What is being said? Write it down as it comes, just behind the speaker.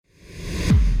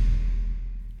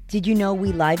Did you know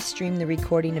we live stream the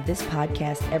recording of this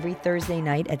podcast every Thursday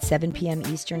night at 7 p.m.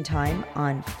 Eastern Time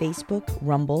on Facebook,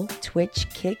 Rumble, Twitch,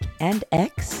 Kick, and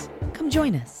X? Come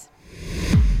join us.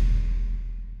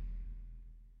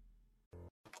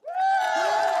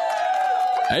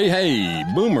 Hey,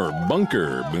 Boomer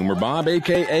Bunker, Boomer Bob,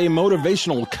 a.k.a.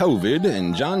 Motivational COVID,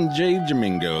 and John J.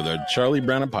 Jamingo, the Charlie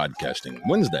Brown of podcasting.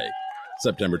 Wednesday,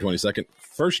 September 22nd,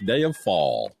 first day of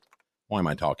fall. Why am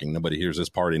I talking? Nobody hears this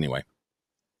part anyway.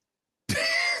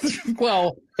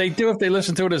 Well, they do if they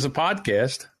listen to it as a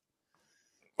podcast.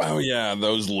 Oh, yeah,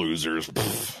 those losers.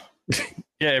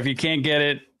 Yeah, if you can't get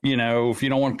it, you know, if you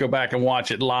don't want to go back and watch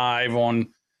it live on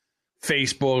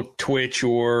Facebook, Twitch,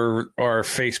 or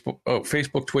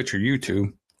Facebook, Twitch, or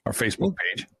YouTube, our Facebook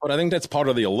page. But I think that's part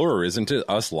of the allure, isn't it?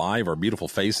 Us live, our beautiful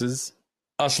faces.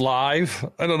 Us live?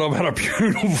 I don't know about our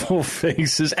beautiful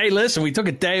faces. Hey, listen, we took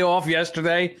a day off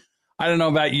yesterday. I don't know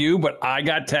about you, but I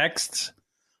got texts.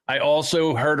 I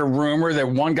also heard a rumor that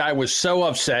one guy was so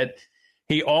upset,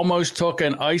 he almost took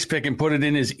an ice pick and put it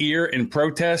in his ear in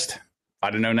protest. I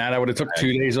didn't know that. I would have took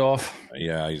 2 days off.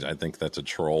 Yeah, I think that's a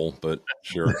troll, but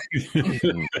sure. You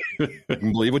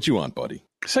can believe what you want, buddy.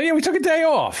 So, yeah, we took a day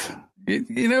off.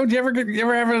 You know, do you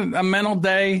ever have a mental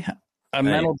day?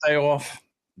 Mental day off?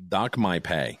 Dock my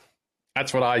pay.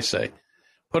 That's what I say.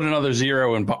 Put another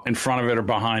zero in front of it or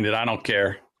behind it. I don't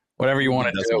care. Whatever you want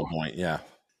to do. That's the point, yeah.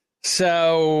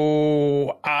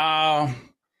 So I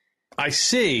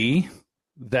see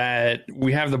that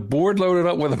we have the board loaded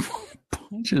up with a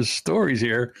bunch of stories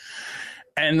here.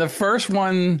 And the first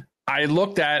one I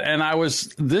looked at and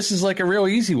this is like a real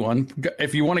easy one.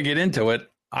 If you want to get into it,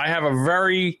 I have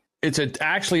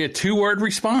actually a 2-word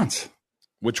response.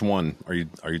 Which one are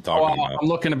you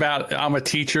talking about? I'm a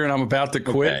teacher and I'm about to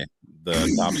quit. Okay.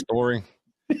 The top story.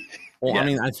 Well, yeah. I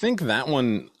mean, I think that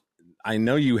one, I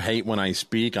know you hate when I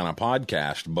speak on a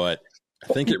podcast, but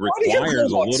I think it requires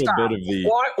a little bit of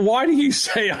the... Why do you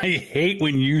say I hate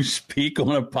when you speak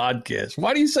on a podcast?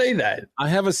 Why do you say that? I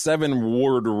have a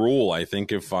 7-word rule. I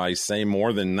think if I say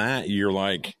more than that, you're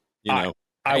like, I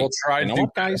will try to... You know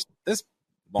what, guys? This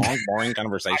long, boring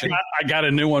conversation. I got a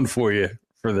new one for you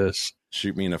for this.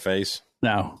 Shoot me in the face?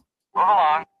 No.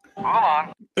 Hold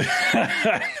on.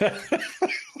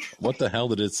 What the hell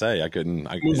did it say? I couldn't.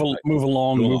 Move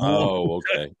along. Oh,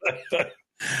 okay.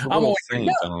 I'm always saying,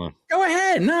 go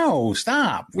ahead. No,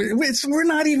 stop. We're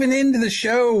not even into the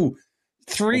show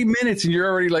 3 minutes and you're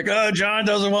already like, oh, John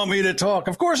doesn't want me to talk.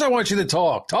 Of course I want you to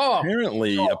talk.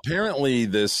 Apparently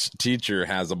this teacher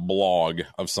has a blog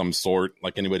of some sort,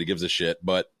 like anybody gives a shit.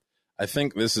 But I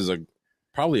think this is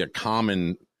probably a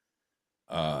common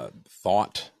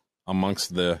thought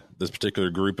amongst this particular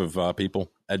group of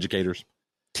people, educators,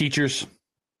 teachers.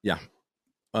 Yeah,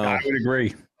 I would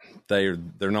agree. They're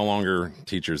no longer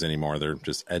teachers anymore. They're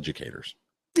just educators.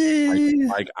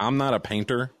 Like I'm not a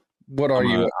painter. What are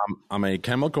you? I'm a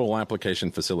chemical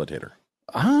application facilitator.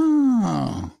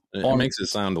 Oh, it makes it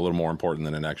sound a little more important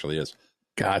than it actually is.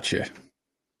 Gotcha.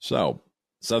 So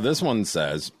this one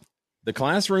says the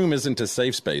classroom isn't a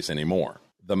safe space anymore.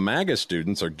 The MAGA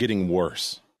students are getting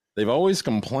worse. They've always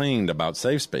complained about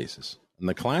safe spaces, and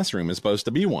the classroom is supposed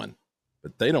to be one,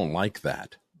 but they don't like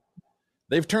that.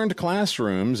 They've turned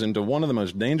classrooms into one of the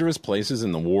most dangerous places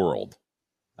in the world.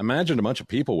 Imagine a bunch of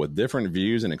people with different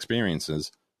views and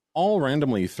experiences all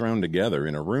randomly thrown together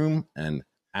in a room and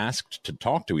asked to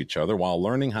talk to each other while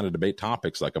learning how to debate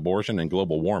topics like abortion and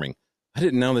global warming. I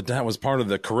didn't know that was part of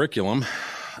the curriculum.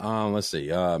 Let's see.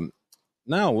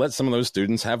 Now let some of those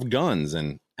students have guns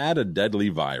and add a deadly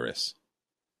virus.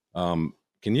 Can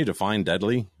you define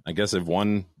deadly? I guess if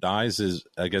one dies,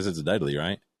 I guess it's deadly,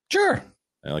 right? Sure.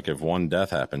 Like if one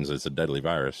death happens, it's a deadly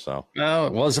virus. So. Well,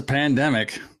 it was a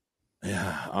pandemic.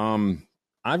 Yeah.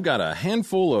 I've got a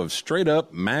handful of straight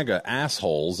up MAGA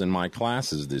assholes in my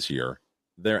classes this year.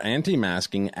 They're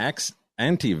anti-masking,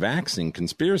 anti-vaxxing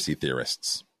conspiracy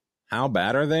theorists. How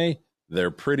bad are they? They're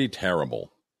pretty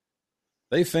terrible.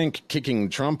 They think kicking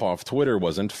Trump off Twitter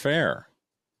wasn't fair.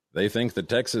 They think the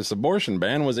Texas abortion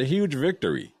ban was a huge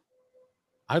victory.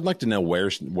 I'd like to know where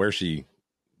she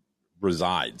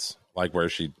resides, like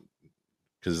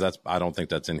because I don't think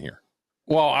that's in here.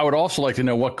 Well, I would also like to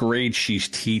know what grade she's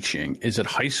teaching. Is it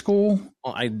high school?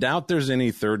 Well, I doubt there's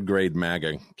any 3rd grade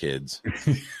MAGA kids.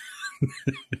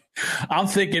 I'm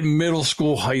thinking middle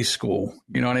school, high school.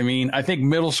 You know what I mean? I think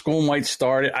middle school might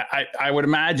start it. I would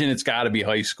imagine it's got to be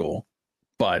high school,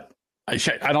 but I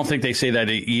don't think they say that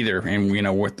either. And you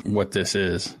know what this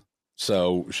is.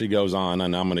 So she goes on,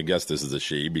 and I'm going to guess this is a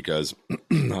she because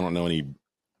I don't know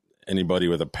anybody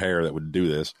with a pair that would do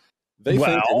this. They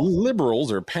think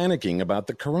liberals are panicking about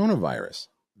the coronavirus.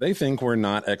 They think we're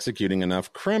not executing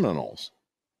enough criminals.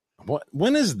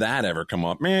 When has that ever come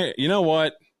up? Man, you know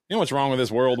what? You know what's wrong with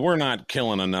this world? We're not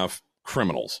killing enough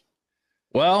criminals.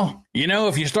 Well,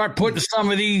 if you start putting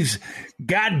some of these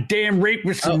goddamn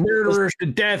rapists and murderers to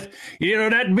death,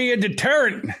 that'd be a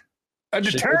deterrent. A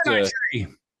deterrent, I say.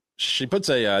 She puts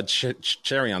a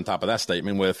cherry on top of that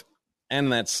statement with,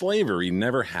 and that slavery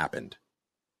never happened.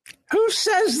 Who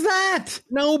says that?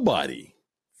 Nobody.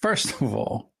 First of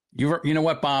all, you know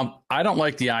what, Bob? I don't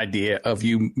like the idea of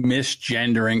you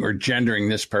misgendering or gendering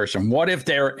this person. What if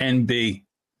they're NB?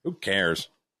 Who cares?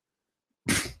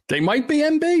 They might be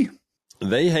NB.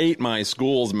 They hate my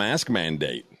school's mask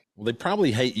mandate. Well, they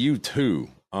probably hate you, too.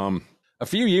 A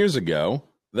few years ago,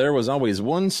 there was always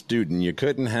one student you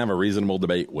couldn't have a reasonable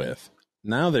debate with.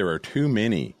 Now there are too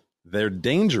many. They're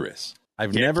dangerous.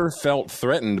 I've never felt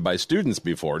threatened by students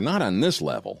before, not on this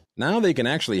level. Now they can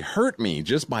actually hurt me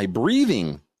just by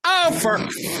breathing. Oh, for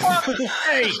fuck's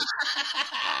sake.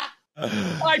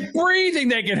 By breathing,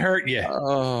 they can hurt you.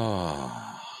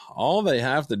 All they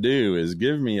have to do is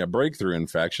give me a breakthrough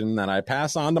infection that I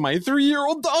pass on to my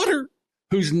 3-year-old daughter,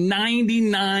 who's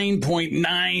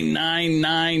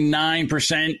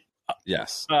 99.9999%.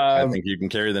 Yes. I think you can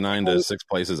carry the 9 to 6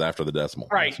 places after the decimal.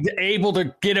 Right. Able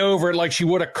to get over it like she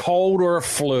would a cold or a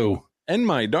flu. In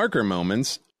my darker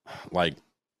moments, like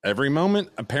every moment,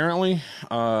 apparently,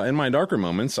 in my darker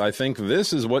moments, I think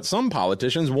this is what some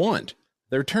politicians want.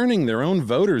 They're turning their own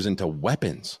voters into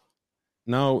weapons.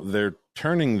 No, they're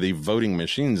turning the voting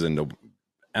machines and the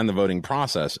voting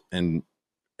process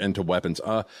into weapons.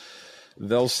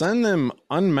 They'll send them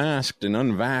unmasked and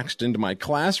unvaxxed into my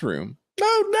classroom.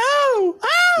 Oh, no!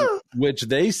 Ah! Which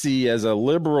they see as a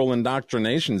liberal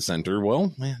indoctrination center.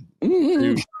 Well, man,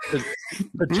 to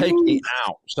take me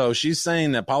out. So she's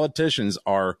saying that politicians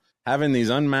are having these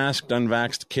unmasked,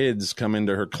 unvaxxed kids come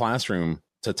into her classroom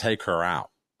to take her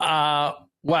out.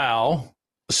 Well,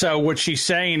 so what she's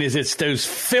saying is it's those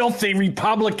filthy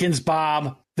Republicans,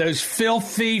 Bob. Those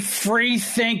filthy,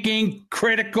 free-thinking,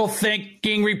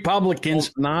 critical-thinking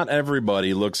Republicans. Well, not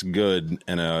everybody looks good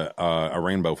in a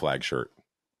rainbow flag shirt.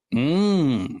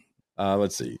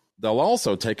 Let's see. They'll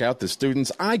also take out the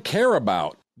students I care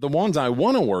about, the ones I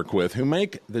want to work with who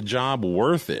make the job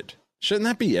worth it. Shouldn't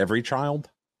that be every child?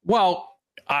 Well,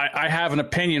 I have an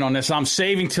opinion on this. I'm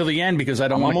saving till the end because I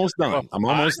don't want to. I'm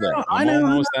almost there. I'm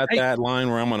almost at that line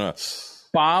where I'm going to...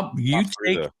 Bob, Bob, you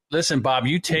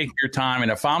take your time, and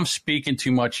if I'm speaking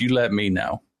too much, you let me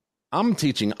know. I'm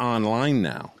teaching online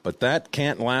now, but that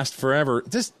can't last forever.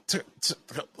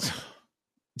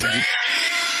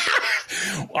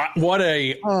 What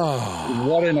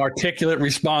an articulate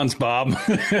response, Bob.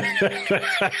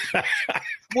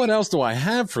 What else do I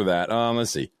have for that?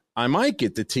 Let's see. I might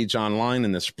get to teach online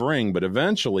in the spring, but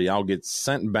eventually I'll get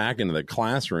sent back into the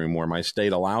classroom where my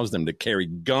state allows them to carry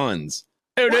guns.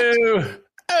 Oh, no.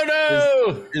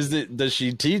 Oh, no. Does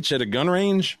she teach at a gun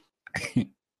range?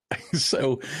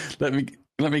 So let me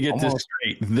get this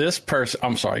straight. This person,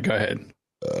 I'm sorry, go ahead.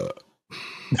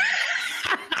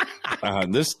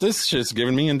 This shit's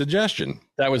giving me indigestion.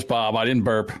 That was Bob. I didn't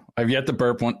burp. I've yet to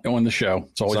burp on the show.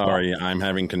 It's always sorry, Bob. I'm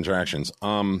having contractions.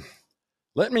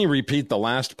 Let me repeat the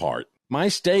last part. My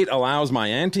state allows my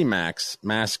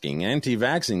anti-masking,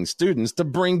 anti-vaxxing students to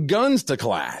bring guns to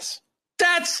class.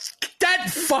 That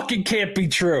fucking can't be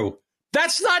true.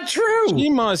 That's not true. She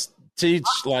must teach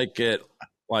like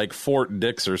Fort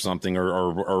Dix or something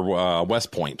or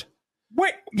West Point.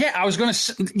 Wait, yeah, I was going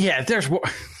to. Yeah, there's no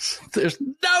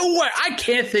way. I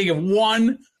can't think of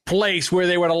one place where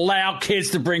they would allow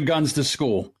kids to bring guns to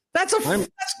school. That's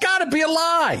got to be a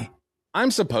lie.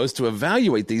 I'm supposed to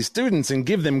evaluate these students and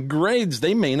give them grades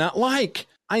they may not like.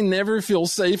 I never feel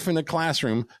safe in a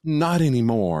classroom. Not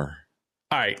anymore.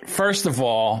 All right. First of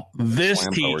all, this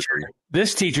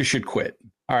teacher should quit.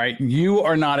 All right. You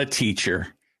are not a teacher.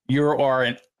 You are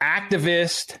an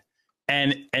activist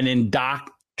and an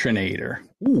indoctrinator.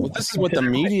 Well, this is what the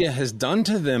media has done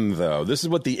to them, though. This is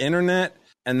what the internet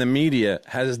and the media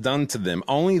has done to them.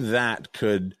 Only that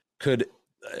could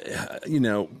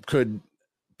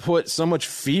put so much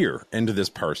fear into this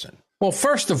person. Well,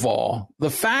 first of all, the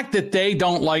fact that they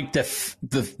don't like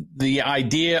the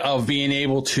idea of being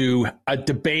able to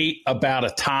debate about a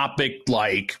topic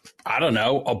like, I don't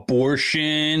know,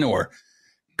 abortion or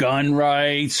gun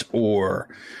rights or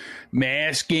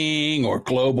masking or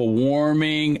global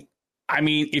warming. I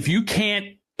mean, if you can't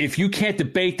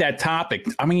debate that topic,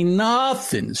 I mean,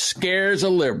 nothing scares a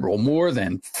liberal more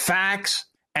than facts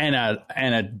and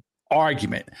a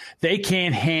argument. They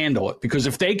can't handle it because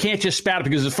if they can't just spout it,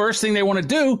 because the first thing they want to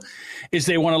do is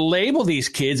they want to label these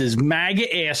kids as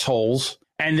MAGA assholes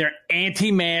and they're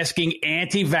anti-masking,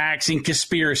 anti-vaxxing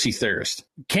conspiracy theorists.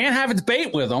 Can't have a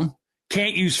debate with them.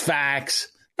 Can't use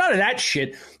facts. None of that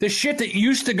shit. The shit that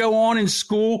used to go on in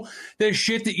school, the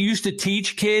shit that used to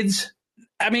teach kids.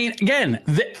 I mean, again,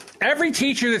 every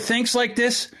teacher that thinks like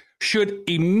this should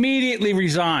immediately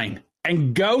resign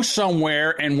and go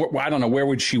somewhere. And I don't know, where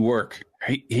would she work?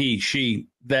 He, she,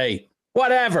 they,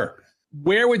 whatever.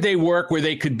 Where would they work where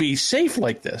they could be safe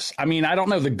like this? I mean, I don't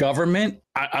know, the government.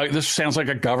 This sounds like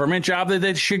a government job that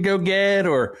they should go get,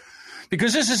 or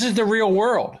because this is the real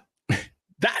world.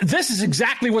 This is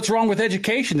exactly what's wrong with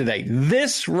education today.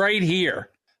 This right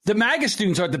here. The MAGA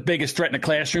students are the biggest threat in the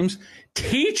classrooms.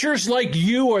 Teachers like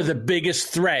you are the biggest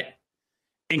threat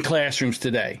in classrooms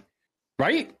today.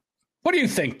 Right? What do you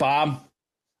think, Bob?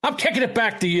 I'm kicking it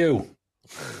back to you.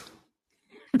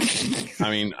 I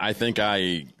mean, I think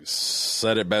I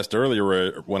said it best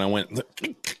earlier when I went.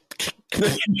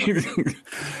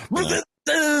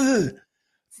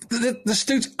 The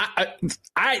students,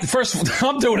 first,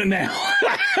 I'm doing it now.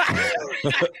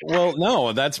 Well,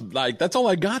 no, that's all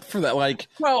I got for that. Like,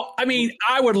 well, I mean,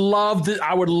 I would love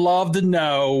to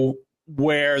know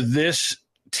where this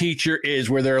teacher is,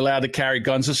 where they're allowed to carry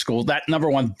guns to school. That, number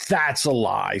one, that's a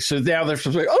lie. So now they're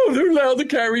supposed to say, oh, they're allowed to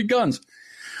carry guns.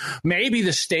 Maybe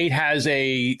the state has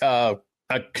a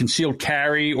concealed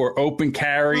carry or open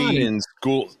carry. Not in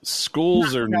school.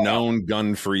 Schools are known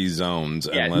gun-free zones.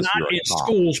 Yeah, unless not you're in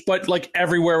schools, but like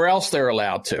everywhere else they're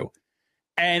allowed to.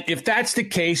 And if that's the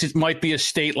case, it might be a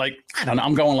state like, I don't know,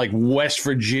 I'm going like West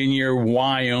Virginia, or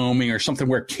Wyoming, or something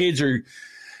where kids are,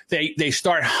 they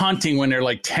start hunting when they're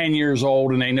like 10 years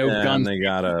old and they know guns. And they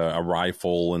got a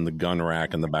rifle in the gun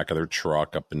rack in the back of their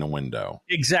truck up in the window.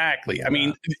 Exactly. Yeah. I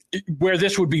mean, where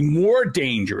this would be more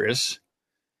dangerous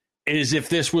is if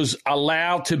this was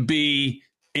allowed to be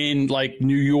in like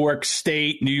New York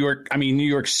State, New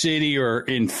York City, or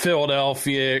in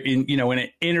Philadelphia, in an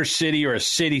inner city or a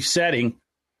city setting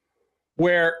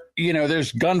where,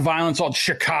 there's gun violence, all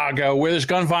Chicago, where there's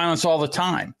gun violence all the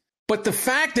time. But the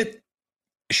fact that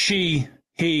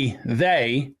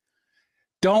they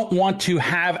don't want to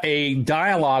have a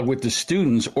dialogue with the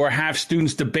students or have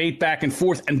students debate back and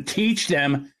forth and teach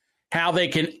them how they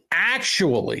can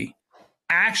actually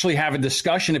have a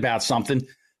discussion about something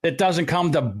that doesn't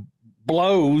come to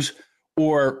blows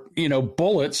or,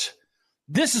 bullets.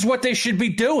 This is what they should be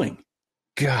doing.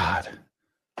 God.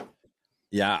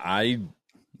 Yeah, I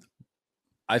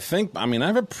think, I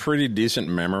have a pretty decent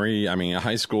memory.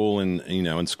 High school and,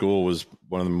 in school was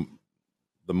one of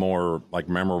the more like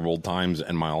memorable times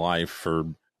in my life for,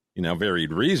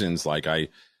 varied reasons. Like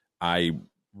I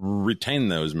retain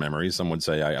those memories. Some would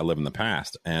say I live in the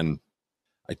past, and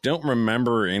I don't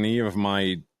remember any of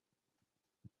my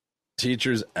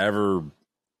teachers ever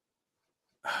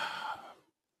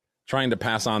trying to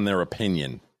pass on their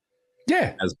opinion.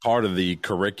 Yeah. As part of the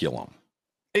curriculum.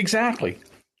 Exactly.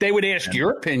 They would ask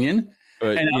your opinion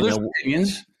and others'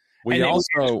 opinions.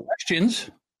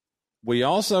 We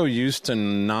also used to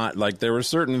not, like, there were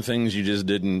certain things you just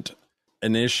didn't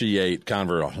initiate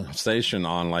conversation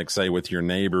on, like, say, with your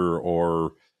neighbor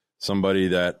or somebody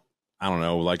that, I don't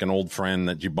know, like an old friend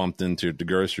that you bumped into at the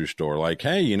grocery store. Like,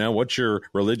 hey, what's your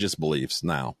religious beliefs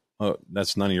now? Oh,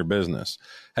 that's none of your business.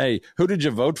 Hey, who did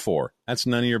you vote for? That's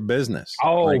none of your business.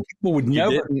 Oh, like, people would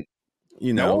never,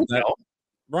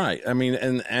 right. I mean,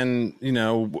 and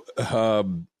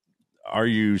are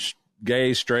you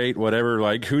gay, straight, whatever?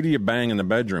 Like, who do you bang in the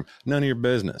bedroom? None of your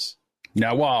business.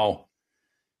 No, well,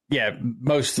 yeah,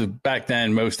 back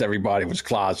then, most everybody was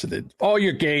closeted. All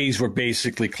your gays were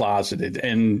basically closeted.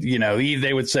 And,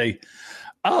 they would say,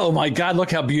 oh, my God,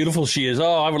 look how beautiful she is.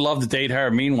 Oh, I would love to date her.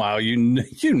 Meanwhile, you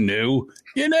knew.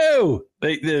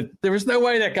 There was no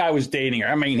way that guy was dating her.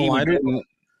 I mean,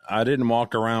 I didn't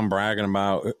walk around bragging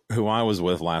about who I was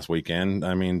with last weekend.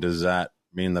 I mean, does that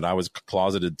mean that I was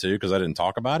closeted too because I didn't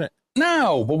talk about it?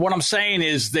 No, but what I'm saying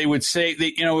is they would say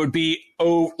that, it would be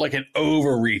like an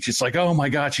overreach. It's like, oh, my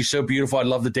God, she's so beautiful. I'd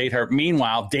love to date her.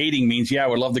 Meanwhile, dating means, I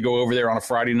would love to go over there on a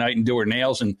Friday night and do her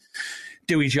nails and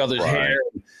do each other's hair,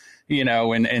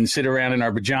 and sit around in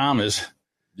our pajamas.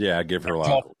 Yeah, give her a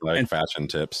lot of like fashion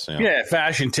tips. Yeah,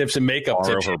 fashion tips and makeup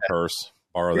tips. Borrow her purse.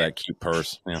 Borrow that cute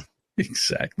purse. Yeah.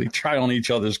 Exactly. Try on each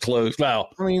other's clothes. Well,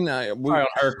 try on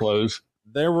her clothes.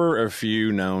 There were a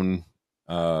few known,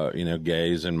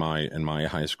 gays in my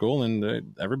high school,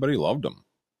 and everybody loved them.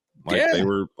 They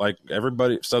were like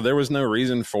everybody. So there was no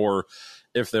reason for,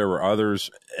 if there were others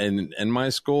in my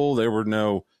school, there were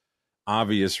no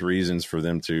obvious reasons for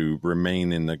them to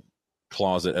remain in the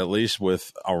closet, at least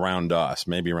with around us,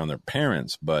 maybe around their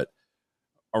parents, but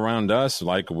around us,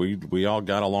 like we all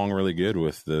got along really good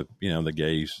with the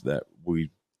gays that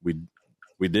we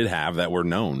did have that were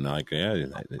known. Like, yeah,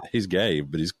 he's gay,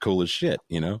 but he's cool as shit.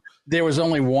 There was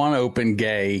only one open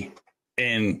gay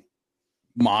in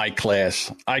my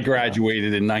class. I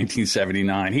graduated in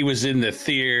 1979. He was in the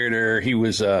theater. He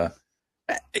was what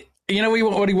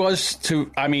he was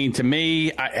to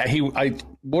me.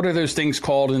 What are those things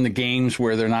called in the games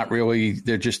where they're not really?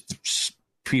 They're just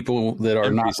people that are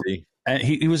NPC. Not.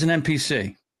 He was an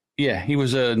NPC. Yeah, he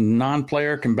was a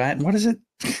non-player combatant. What is it?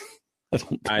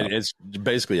 It's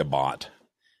basically a bot.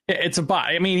 Yeah, it's a bot.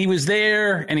 I mean, he was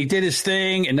there and he did his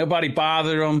thing, and nobody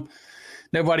bothered him.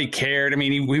 Nobody cared. I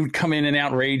mean, we would come in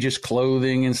outrageous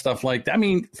clothing and stuff like that. I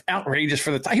mean, outrageous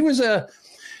for the time. He was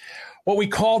what we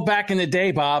called back in the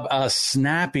day, Bob, a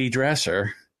snappy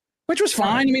dresser, which was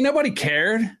fine. I mean, nobody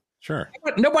cared. Sure.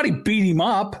 Nobody beat him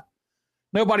up.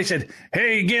 Nobody said,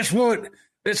 hey, guess what?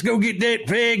 Let's go get that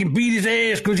fag and beat his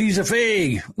ass because he's a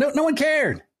fag. No one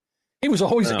cared. He was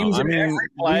always he was in every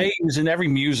play. He was in every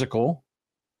musical.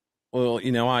 Well,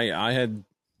 I had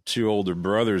two older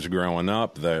brothers growing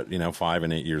up that, 5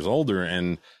 and 8 years older,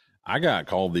 and I got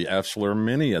called the F slur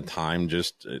many a time,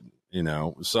 just,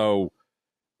 so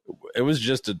it was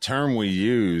just a term we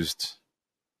used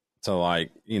to,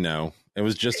 like, it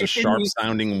was just a sharp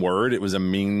sounding word. It was a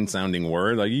mean sounding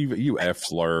word. Like you F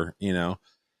slur, Yeah,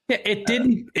 it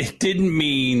didn't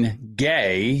mean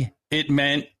gay. It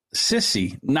meant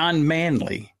sissy,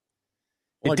 non-manly.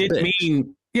 It didn't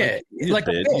mean, like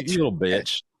a bitch. You little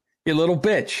bitch. You little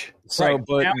bitch. So, right.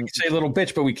 But now we can say little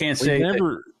bitch, but we can't say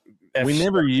we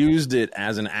never used it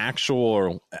as an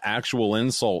actual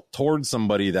insult towards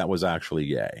somebody that was actually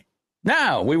gay.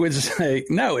 No, we would say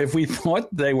no if we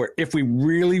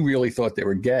really, really thought they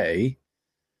were gay.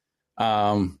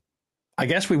 I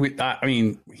guess we would. I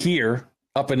mean, here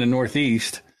up in the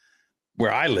Northeast,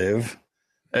 where I live,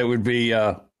 it would be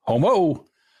homo,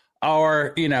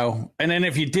 or and then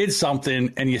if you did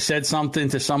something and you said something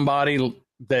to somebody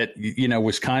that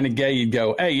was kind of gay, you'd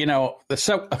go, hey,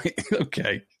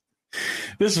 okay,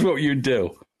 this is what you'd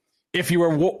do. If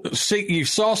you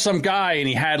saw some guy and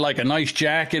he had like a nice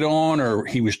jacket on, or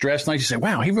he was dressed nice, you say,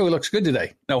 wow, he really looks good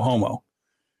today. No homo.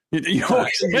 You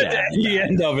always get the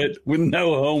end of it with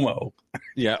no homo.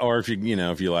 Yeah, or if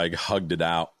you like hugged it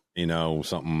out,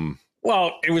 something.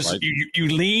 Well, it was like, you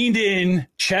leaned in,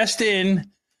 chest to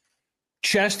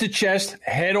chest,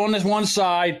 head on this one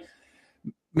side,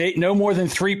 made no more than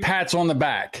 3 pats on the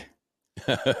back.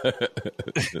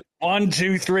 1,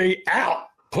 2, 3, out,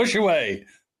 push away.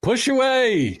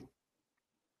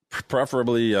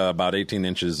 Preferably about 18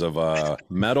 inches of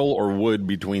metal or wood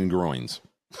between groins.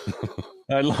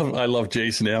 I love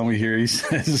Jason Elmy here. He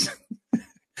says,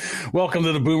 welcome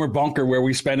to the Boomer Bunker, where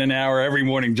we spend an hour every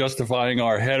morning justifying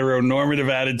our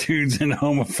heteronormative attitudes and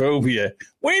homophobia.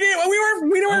 We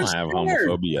don't have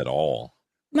homophobia at all.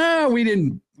 No, we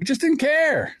didn't. We just didn't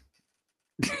care.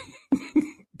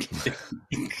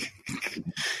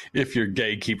 If you're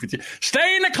gay, keep it.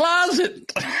 Stay in the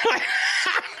closet.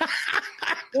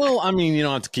 Well, I mean, you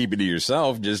don't have to keep it to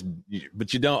yourself.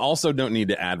 But you don't need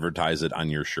to advertise it on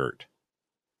your shirt.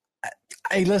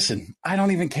 Hey, listen, I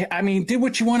don't even care. I mean, do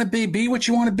what you want to be what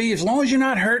you want to be. As long as you're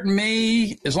not hurting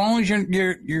me, as long as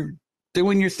you're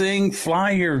doing your thing,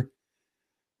 fly your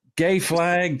gay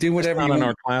flag, do whatever you want. In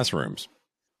our classrooms.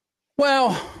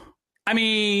 Well, I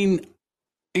mean,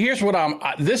 here's what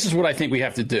this is what I think we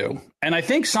have to do. And I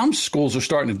think some schools are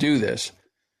starting to do this.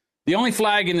 The only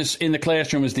flag in the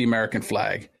classroom is the American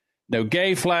flag. No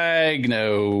gay flag,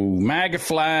 no MAGA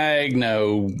flag,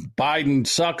 no Biden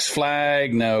sucks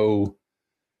flag, no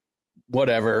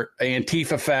whatever,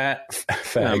 Antifa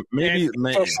flag. Maybe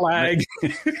flag.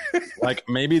 Like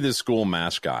maybe the school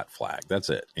mascot flag. That's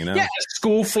it, Yeah,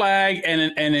 school flag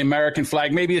and an American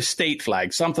flag, maybe a state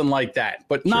flag, something like that.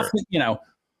 But nothing,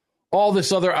 all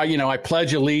this other, I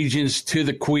pledge allegiance to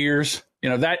the queers.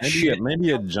 That shit.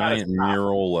 Maybe a giant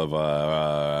mural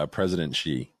of President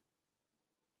Xi.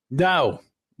 No.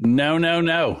 None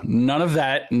of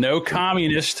that. No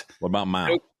communist. What about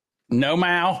Mao? No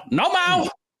Mao. No Mao.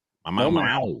 No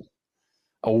Mao.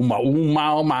 Oh,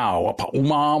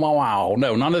 Mao.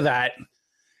 No, none of that.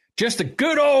 Just a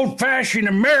good old-fashioned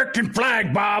American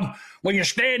flag, Bob. When you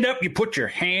stand up, you put your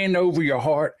hand over your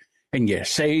heart and you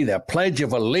say the Pledge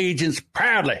of Allegiance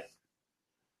proudly.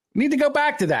 We need to go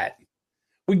back to that.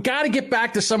 We got to get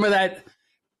back to some of that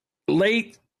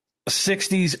late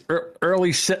 60s,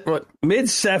 mid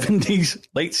 70s,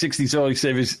 late 60s, early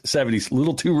 70s, a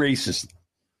little too racist.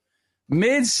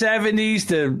 Mid 70s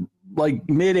to like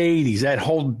mid 80s, that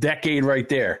whole decade right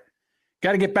there.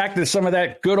 Got to get back to some of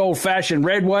that good old-fashioned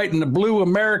red, white, and the blue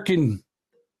American.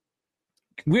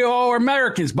 We all are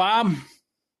Americans, Bob.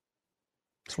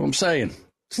 That's what I'm saying.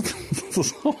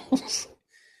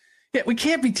 Yeah, we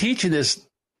can't be teaching this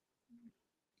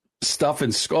stuff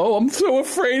in school. Oh, I'm so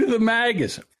afraid of the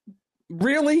MAGAs.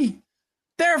 Really?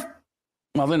 They're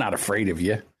not afraid of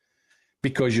you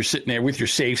because you're sitting there with your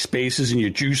safe spaces and your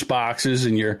juice boxes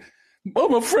and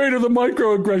I'm afraid of the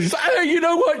microaggressions. Hey, you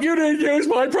know what? You didn't use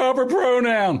my proper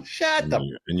pronoun. Shut up.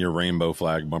 And your rainbow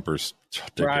flag bumpers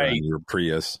sticker Right. on your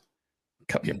Prius.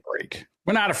 Cut me a break.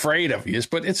 We're not afraid of you,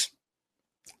 but it's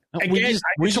We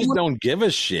just don't give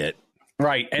a shit.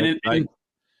 right. And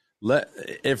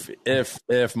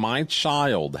if my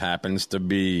child happens to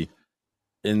be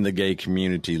in the gay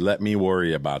community, let me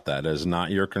worry about that. It is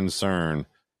not your concern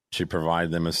to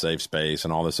provide them a safe space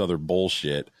and all this other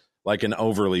bullshit, like an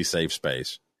overly safe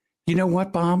space. you know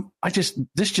what, Bob? I just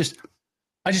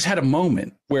had a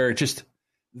moment where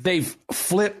they've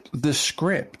flipped the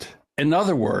script. In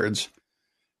other words,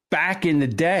 back in the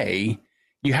day,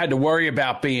 you had to worry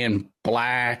about being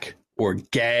black or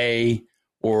gay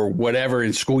or whatever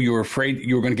in school. You were afraid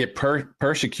you were going to get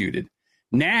persecuted.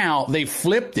 Now they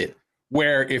flipped it,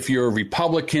 where if you're a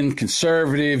Republican,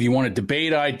 conservative, you want to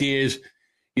debate ideas,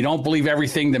 you don't believe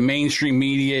everything the mainstream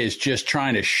media is just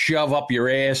trying to shove up your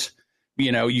ass.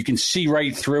 You can see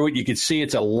right through it. You can see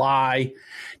it's a lie.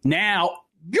 Now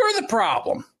you're the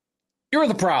problem. You're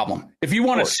the problem. If you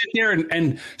want to sit there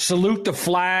and salute the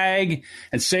flag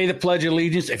and say the Pledge of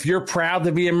Allegiance, if you're proud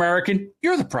to be American,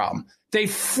 you're the problem. They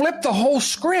flipped the whole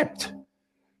script.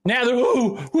 Now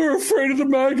we're afraid of the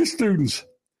MAGA students.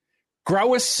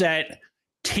 Grow a set,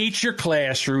 teach your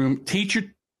classroom, teach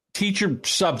your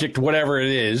subject, whatever it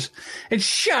is, and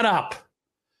shut up.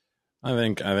 I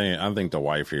think the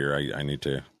wife here, I need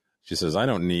to, she says, I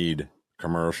don't need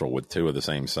commercial with two of the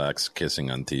same sex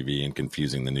kissing on TV and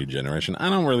confusing the new generation.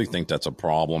 I don't really think that's a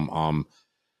problem.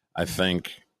 I think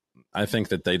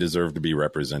that they deserve to be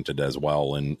represented as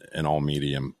well in all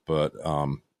medium, but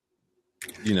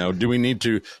do we need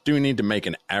to make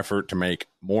an effort to make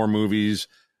more movies,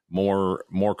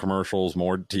 more commercials,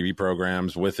 more TV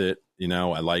programs with it?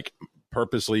 I like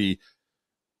purposely,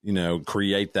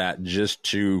 create that just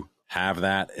to have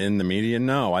that in the media.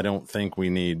 No, I don't think we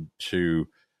need to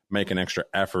make an extra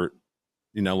effort.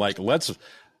 I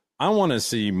want to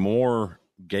see more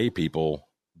gay people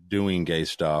doing gay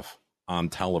stuff on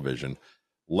television.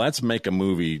 Let's make a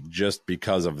movie just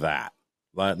because of that.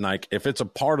 Like, if it's a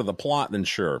part of the plot, then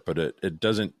sure, but it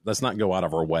doesn't, let's not go out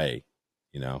of our way,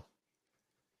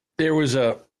 There was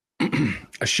a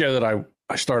show that I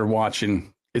started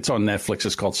watching. It's on Netflix.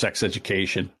 It's called Sex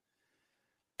Education.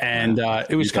 And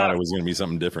it was thought it was going to be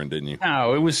something different, didn't you?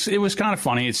 No, it was kind of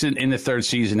funny. It's in the third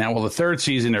season now. Well, the third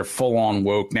season, they're full on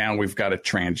woke. Now we've got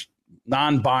a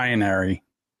non-binary.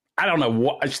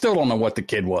 I still don't know what the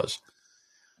kid was.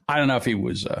 I don't know if it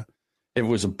was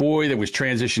a boy that was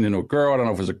transitioned into a girl. I don't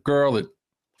know if it was a girl that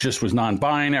just was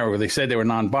non-binary, or they said they were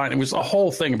non-binary. It was a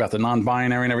whole thing about the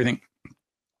non-binary and everything.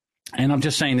 And I'm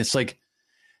just saying, it's like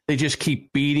they just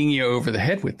keep beating you over the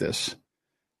head with this.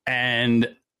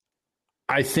 And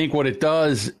I think what it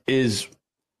does is,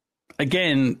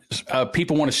 again,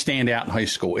 people want to stand out in high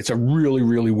school. It's a really,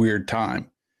 really weird time.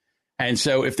 And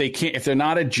so if they're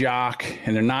not a jock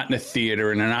and they're not in the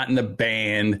theater and they're not in the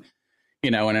band,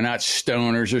 and they're not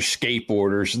stoners or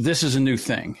skateboarders, this is a new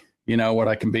thing. You know what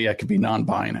I can be? I could be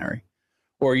non-binary.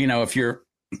 Or, if you're,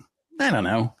 I don't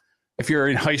know, if you're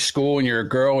in high school and you're a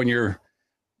girl and you're,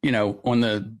 on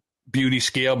the beauty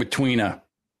scale between a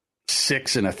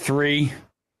 6 and a 3,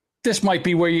 this might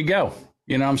be where you go.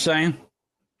 You know what I'm saying?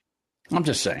 I'm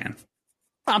just saying.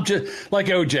 I'm just like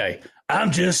OJ.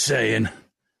 I'm just saying.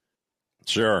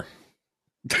 Sure.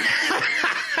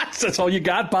 That's all you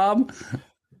got, Bob?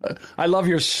 I love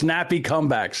your snappy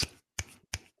comebacks.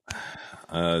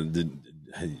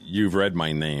 You've read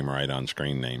my name, right? On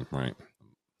screen name, right?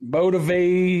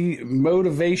 Motivational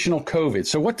COVID.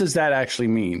 So what does that actually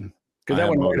mean? I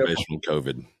have motivational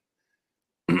COVID.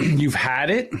 You've had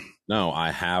it? No,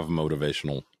 I have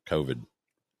motivational COVID.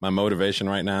 My motivation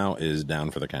right now is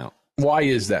down for the count. Why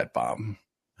is that, Bob?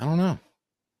 I don't know.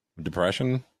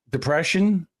 Depression?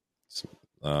 Boredom?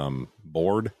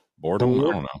 I don't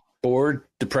know. Bored,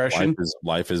 depression.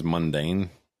 Life is mundane.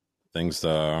 Things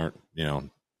aren't,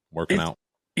 working out.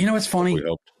 It's funny.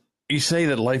 You say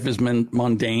that life is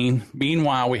mundane.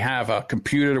 Meanwhile, we have a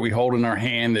computer that we hold in our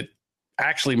hand that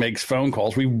actually makes phone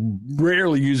calls. We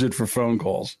rarely use it for phone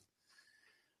calls.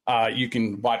 You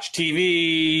can watch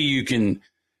TV. You can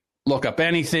look up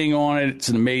anything on it. It's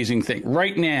an amazing thing.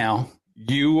 Right now,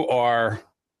 you are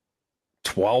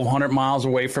 1,200 miles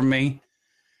away from me.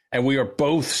 And we are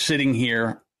both sitting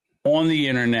here on the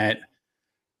internet,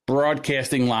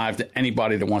 broadcasting live to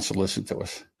anybody that wants to listen to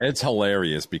us. It's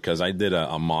hilarious because I did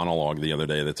a monologue the other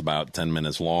day that's about 10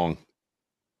 minutes long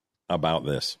about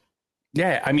this.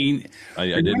 Yeah, I mean, I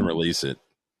didn't release it.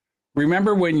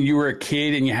 Remember when you were a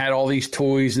kid and you had all these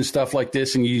toys and stuff like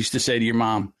this, and you used to say to your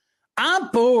mom, I'm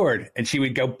bored. And she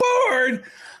would go, bored?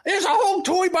 There's a whole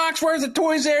toy box worth of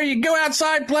toys there. You go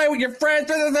outside, play with your friends.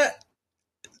 Blah, blah, blah.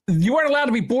 You weren't allowed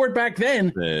to be bored back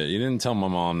then. You didn't tell my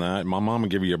mom that. My mom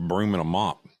would give you a broom and a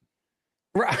mop.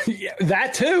 Right, yeah,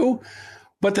 that too.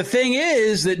 But the thing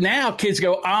is that now kids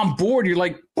go, I'm bored. You're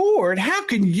like, bored? How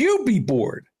can you be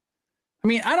bored? I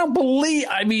mean,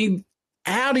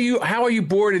 how are you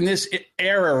bored in this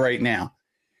era right now?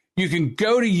 You can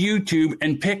go to YouTube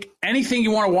and pick anything you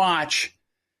want to watch,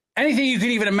 anything you can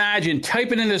even imagine,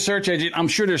 type it into the search engine. I'm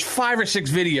sure there's 5 or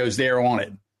 6 videos there on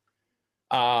it.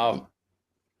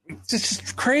 It's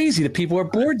just crazy that people are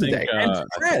bored today and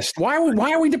depressed. Why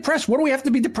are we depressed? What do we have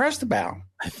to be depressed about?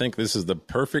 I think this is the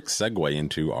perfect segue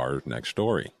into our next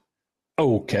story.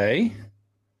 Okay.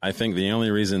 I think the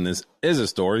only reason this is a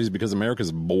story is because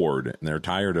America's bored and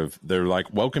they're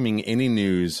like welcoming any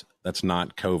news that's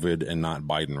not COVID and not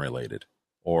Biden related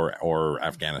or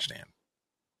Afghanistan.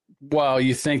 Well,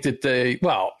 you think that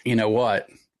you know what?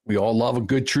 We all love a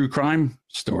good true crime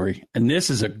story. And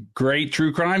this is a great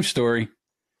true crime story.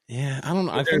 Yeah, I don't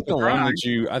know. I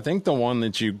think the one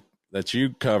that you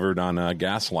covered on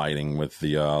gaslighting with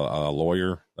the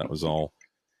lawyer, that was all.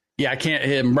 Yeah, I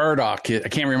can't. Murdoch. I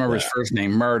can't remember his first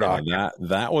name. Murdoch.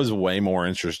 That was way more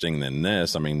interesting than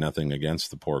this. I mean, nothing against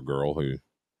the poor girl who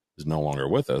is no longer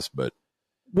with us, but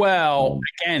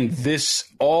again,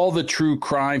 all the true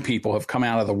crime people have come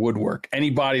out of the woodwork.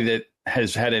 Anybody that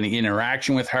has had any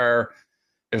interaction with her,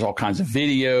 there's all kinds of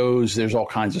videos. There's all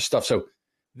kinds of stuff. So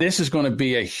this is going to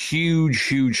be a huge,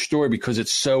 huge story because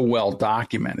it's so well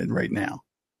documented right now.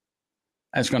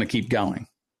 And it's going to keep going.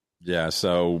 Yeah.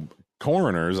 So.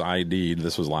 Coroners ID'd,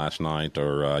 this was last night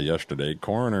or yesterday,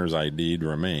 coroners ID'd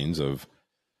remains of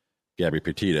Gabby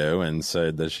Petito and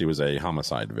said that she was a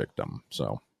homicide victim.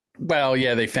 So, well,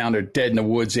 yeah, they found her dead in the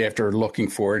woods after looking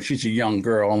for her. She's a young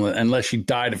girl. Unless she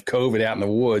died of COVID out in the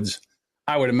woods,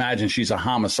 I would imagine she's a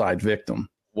homicide victim.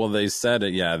 Well, they said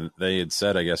it. Yeah, they had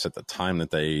said, I guess, at the time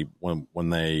that when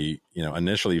they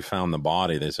initially found the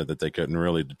body, they said that they couldn't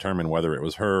really determine whether it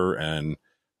was her and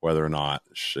whether or not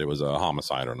it was a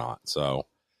homicide or not. So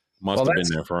must have been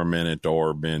there for a minute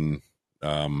or been,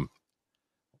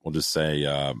 we'll just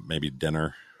say maybe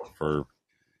dinner for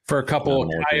a couple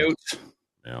of coyotes.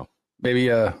 Yeah. Maybe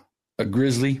a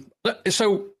grizzly.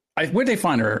 So where'd they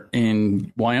find her?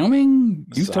 In Wyoming?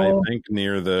 Utah? I think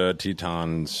near the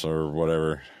Tetons or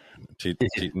whatever.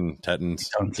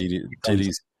 Tetons.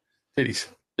 Titties.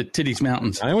 The Titties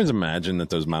Mountains. I always imagine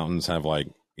that those mountains have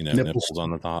nipples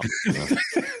on the top.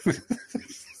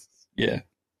 Yeah.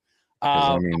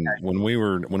 I mean, when we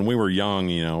were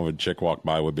young, a chick walked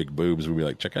by with big boobs, we'd be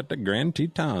like, check out the Grand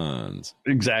Tetons.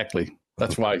 Exactly.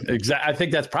 That's why. I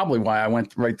think that's probably why I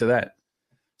went right to that.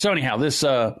 So anyhow,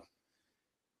 so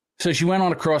she went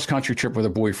on a cross country trip with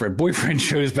her boyfriend. Boyfriend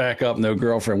shows back up, no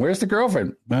girlfriend. Where's the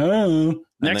girlfriend? And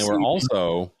they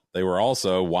were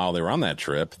also while they were on that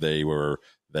trip, they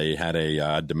had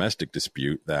a domestic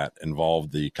dispute that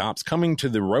involved the cops coming to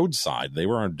the roadside. They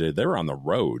were on the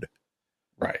road,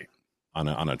 right, on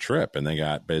a trip, and they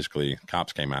got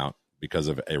cops came out because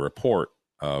of a report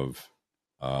of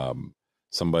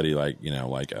somebody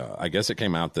I guess it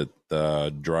came out that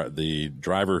the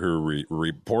driver who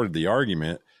reported the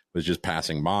argument was just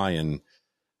passing by and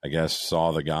I guess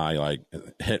saw the guy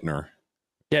hitting her.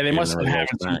 Yeah, they must have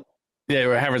they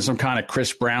were having some kind of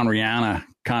Chris Brown Rihanna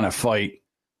kind of fight.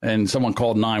 And someone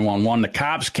called 911. The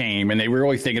cops came, and they were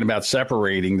really thinking about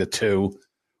separating the two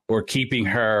or keeping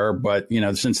her. But,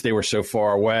 since they were so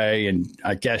far away, and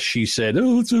I guess she said,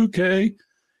 oh, it's okay.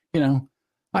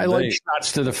 I like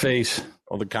shots to the face.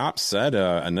 Well, the cops said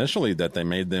initially that they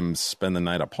made them spend the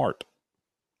night apart.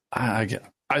 I got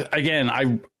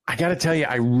to tell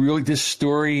you, this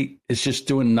story is just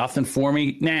doing nothing for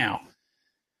me now.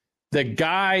 The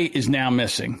guy is now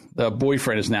missing. The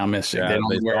boyfriend is now missing. Yeah,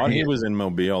 they thought he was in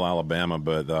Mobile, Alabama,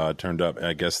 but turned up.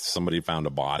 I guess somebody found a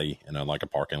body in a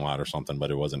parking lot or something,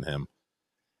 but it wasn't him.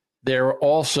 There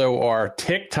also are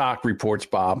TikTok reports,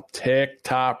 Bob.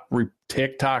 TikTok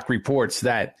reports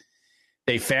that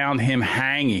they found him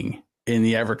hanging in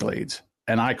the Everglades,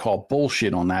 and I call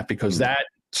bullshit on that because that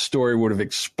story would have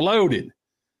exploded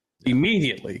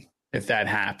immediately if that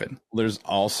happened. There's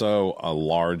also a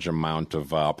large amount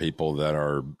of people that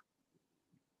are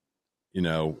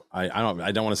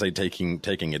I don't want to say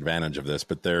taking advantage of this,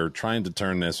 but they're trying to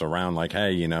turn this around like,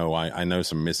 hey, I know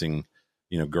some missing,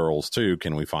 girls too.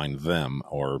 Can we find them?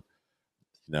 Or,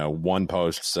 one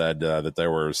post said that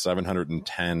there were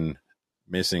 710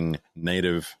 missing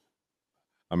Native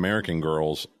American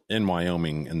girls in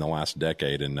Wyoming in the last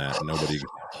decade, and that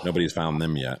nobody's found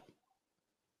them yet.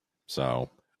 So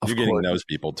you're getting those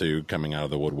people too coming out of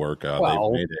the woodwork.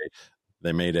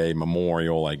 They made a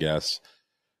memorial, I guess,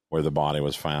 where the body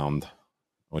was found,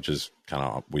 which is kind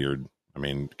of weird. I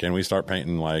mean, can we start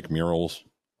painting like murals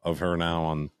of her now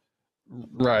on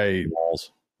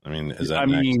walls? I mean, is that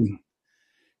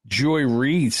Joy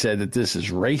Reid said that this is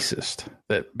racist,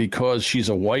 that because she's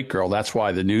a white girl, that's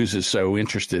why the news is so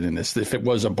interested in this. If it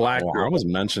was a black girl. I was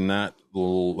mentioning that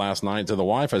last night to the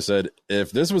wife. I said,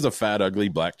 if this was a fat, ugly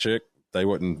black chick, they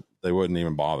wouldn't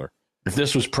even bother. If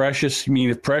this was Precious, you mean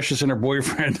if Precious and her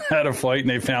boyfriend had a fight and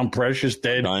they found Precious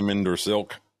dead? Diamond or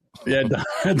Silk. Yeah,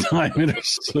 Diamond or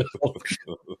Silk.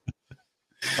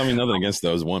 I mean, nothing against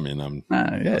those women.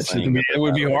 It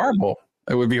would be horrible.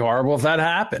 It would be horrible if that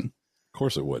happened. Of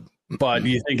course it would. But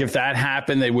you think if that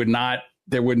happened, there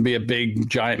wouldn't be a big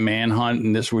giant manhunt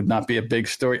and this would not be a big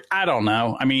story? I don't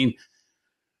know. I mean,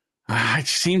 I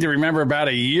seem to remember about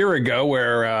a year ago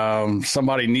where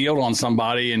somebody kneeled on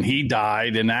somebody and he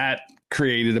died, and that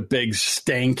created a big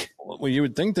stink. Well, you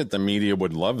would think that the media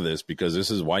would love this because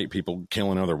this is white people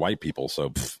killing other white people.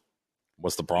 So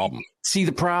what's the problem? See,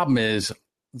 the problem is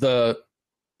the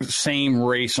same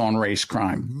race on race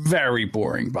crime. Very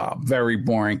boring, Bob. Very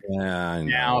boring. Yeah, I know.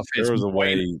 Now, if there was a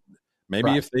way, maybe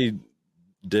right. if they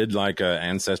did like a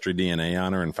ancestry DNA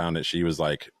on her and found that she was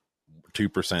like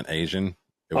 2% Asian,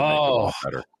 it would make it a lot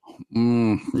better.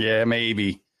 Yeah,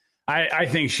 maybe. I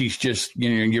think she's just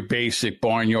your basic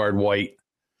barnyard white.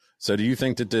 So, do you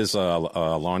think that this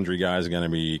laundry guy is going to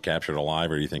be captured alive,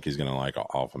 or do you think he's going to like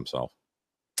off himself?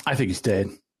 I think he's dead.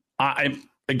 I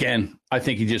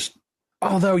think he just.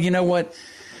 Although, you know what?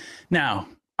 Now,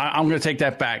 I'm going to take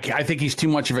that back. I think he's too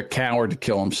much of a coward to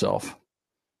kill himself.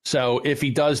 So if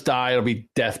he does die, it'll be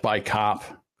death by cop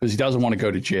because he doesn't want to go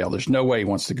to jail. There's no way he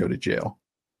wants to go to jail.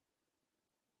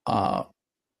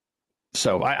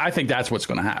 So I think that's what's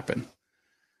going to happen.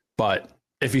 But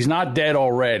if he's not dead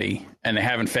already and they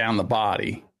haven't found the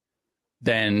body,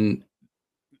 then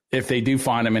if they do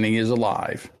find him and he is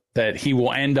alive, that he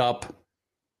will end up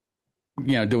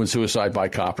doing suicide by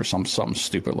cop or something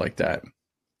stupid like that.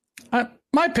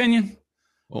 My opinion.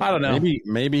 Well, I don't know.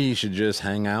 Maybe he should just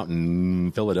hang out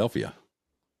in Philadelphia.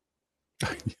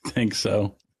 You think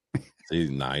so? See,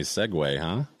 nice segue,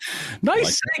 huh?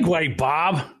 Nice segue,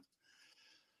 Bob.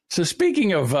 So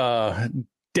speaking of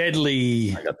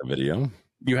deadly... I got the video.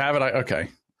 You have it? Okay.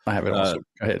 I have it also. Go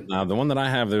ahead. Now, the one that I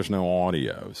have, there's no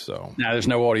audio, so... No, there's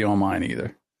no audio on mine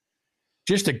either.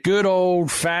 Just a good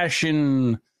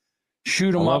old-fashioned...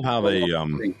 Shoot them up. I love how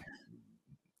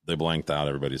they blanked out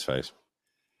everybody's face.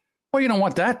 Well, you don't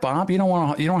want that, Bob. You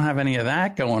don't have any of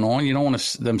that going on. You don't want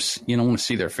to them. You don't want to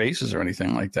see their faces or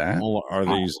anything like that. Well, are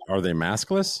they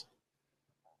maskless?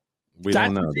 We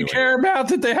don't know. You care about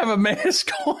that they have a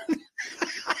mask on?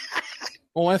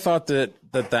 Well, I thought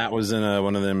that was in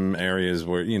one of them areas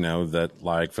where that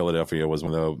like Philadelphia was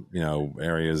one of the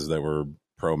areas that were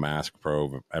pro-mask,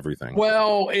 pro-everything.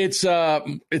 Well, it's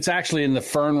actually in the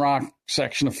Fern Rock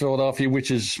section of Philadelphia,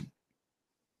 which is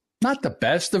not the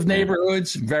best of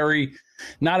neighborhoods.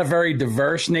 Not a very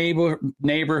diverse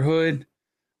neighborhood.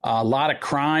 A lot of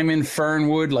crime in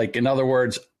Fernwood. Like, in other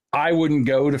words, I wouldn't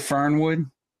go to Fernwood.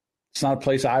 It's not a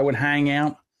place I would hang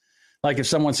out. Like if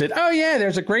someone said, oh, yeah,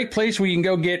 there's a great place where you can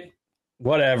go get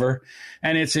whatever,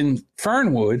 and it's in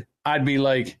Fernwood, I'd be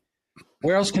like,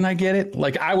 where else can I get it?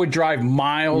 Like, I would drive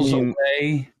miles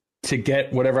away to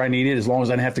get whatever I needed as long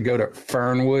as I didn't have to go to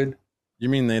Fernwood. You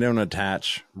mean they don't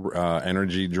attach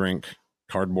energy drink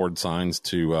cardboard signs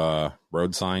to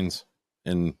road signs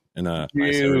in a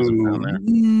nice area down there?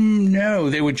 No,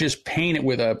 they would just paint it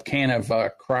with a can of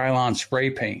Krylon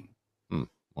spray paint.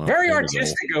 Well, very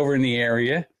artistic over in the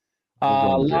area.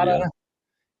 A lot of,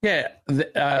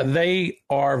 they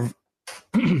are,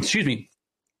 excuse me.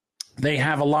 They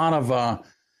have a lot of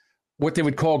what they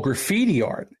would call graffiti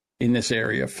art in this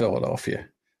area of Philadelphia.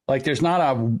 Like there's not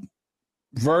a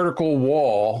vertical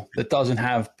wall that doesn't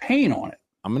have paint on it.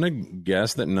 I'm going to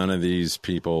guess that none of these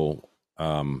people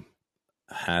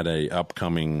had a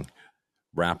upcoming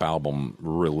rap album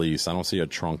release. I don't see a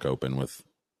trunk open with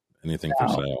anything for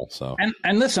sale. So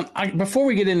and listen, before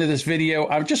we get into this video,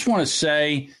 I just want to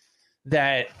say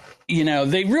that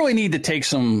they really need to take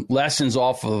some lessons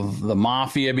off of the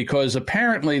mafia, because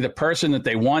apparently the person that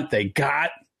they got,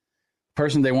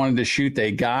 person they wanted to shoot,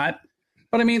 they got.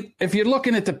 But I mean, if you're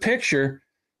looking at the picture,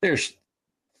 there's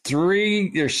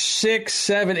 6,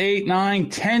 7, 8, 9,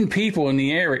 10 people in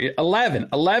the area,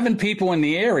 11 people in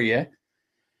the area.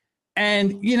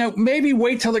 And, maybe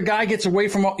wait till the guy gets away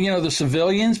from, the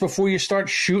civilians before you start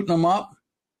shooting them up.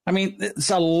 I mean,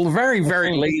 it's a very,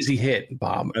 very lazy hit,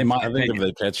 Bob, in my opinion. I think if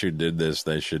they catch who did this,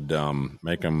 they should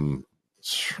make them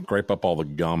scrape up all the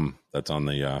gum that's on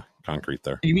the concrete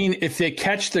there. You mean if they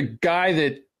catch the guy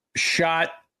that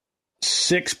shot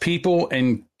 6 people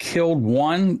and killed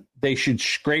 1, they should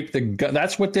scrape the gum?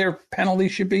 That's what their penalty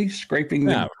should be? Scraping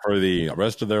the... Yeah, for the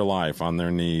rest of their life on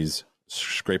their knees,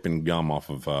 scraping gum off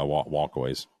of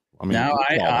walkways. I mean, now,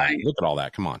 look at all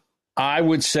that. Come on. I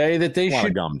would say that they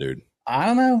should... gum, dude. I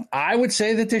don't know. I would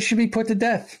say that they should be put to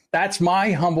death. That's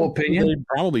my humble opinion. They'd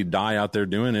probably die out there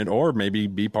doing it, or maybe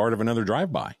be part of another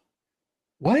drive-by.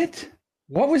 What?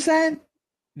 What was that?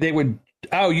 They would...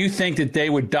 Oh, you think that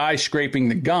they would die scraping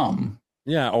the gum?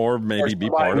 Yeah, or maybe be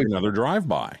part of another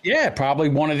drive-by. Yeah, probably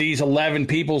one of these 11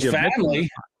 people's family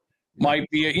might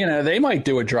be, they might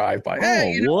do a drive-by. Oh,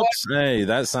 hey, whoops. Hey,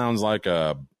 that sounds like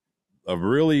a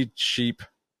really cheap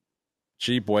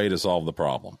way to solve the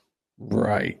problem.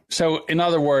 Right. So, in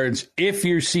other words, if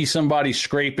you see somebody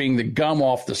scraping the gum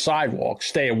off the sidewalk,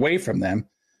 stay away from them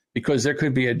because there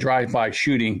could be a drive-by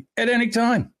shooting at any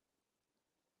time.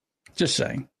 Just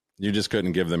saying. You just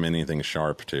couldn't give them anything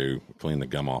sharp to clean the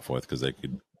gum off with because they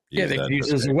could use they could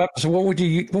use as a weapon. So what would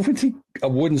you a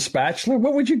wooden spatula?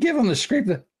 What would you give them to scrape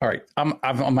the... All right, I'm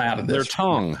out of this. Their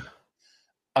tongue.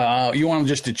 You want them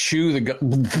just to chew the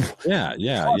gum? Yeah.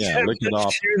 Lick it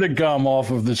off. Chew the gum off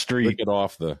of the street. Lick it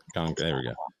off the concrete. There we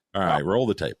go. All right, roll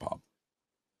the tape, Bob.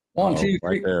 1, 2, 3.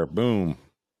 Right there. Boom.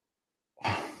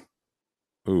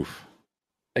 Oof.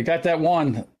 They got that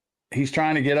one. He's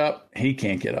trying to get up. He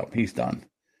can't get up. He's done.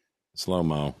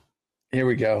 Slow-mo. Here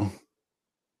we go.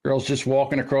 Girl's just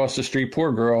walking across the street.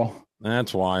 Poor girl.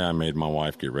 That's why I made my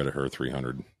wife get rid of her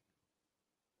 300.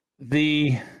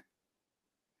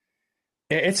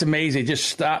 It's amazing. Just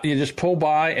stop. You just pull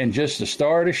by and just the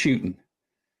start of shooting.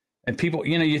 And people,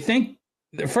 you think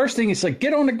the first thing is like,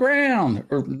 get on the ground.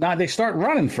 Or not, they start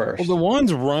running first. Well, the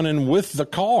one's running with the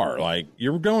car. Like,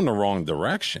 you're going the wrong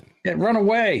direction. Yeah, run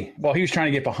away. Well, he was trying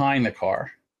to get behind the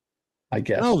car, I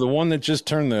guess. No, the one that just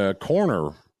turned the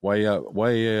corner way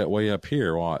up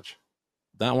here. Watch.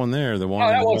 That one there, the one. Oh,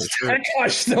 that one's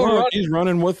still running. He's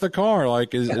running with the car.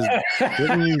 Like,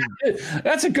 didn't you...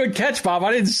 That's a good catch, Bob.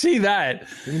 I didn't see that.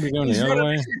 Didn't be going the other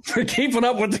way. For keeping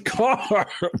up with the car.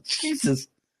 Jesus,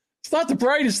 it's not the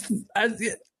brightest.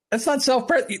 It's not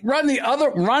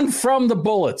run from the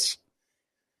bullets.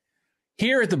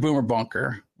 Here at the Boomer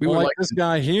Bunker, we were like this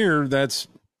guy here.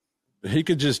 He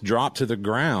could just drop to the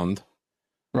ground.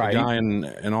 Right. The guy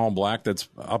in all black that's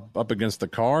up against the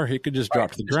car, he could just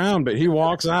drop to the ground, but he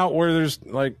walks out where there's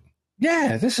like...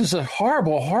 Yeah, this is a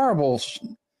horrible...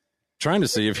 Trying to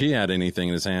see if he had anything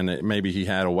in his hand. Maybe he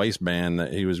had a waistband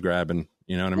that he was grabbing.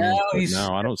 You know what I mean?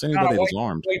 No, I don't see anybody that's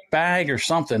armed. White bag or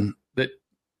something that,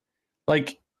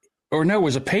 like... Or no, it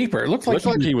was a paper. It looked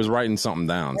like he was writing something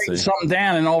down. Something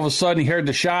down, and all of a sudden he heard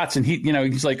the shots, and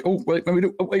he's like, "Oh, wait,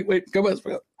 go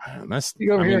back."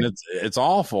 It's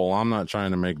awful. I'm not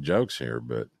trying to make jokes here,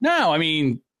 but no, I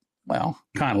mean, well,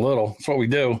 kind of little. That's what we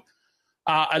do.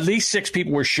 At least 6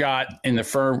 people were shot in the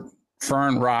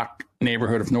Fern Rock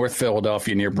neighborhood of North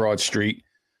Philadelphia near Broad Street.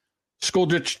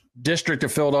 School District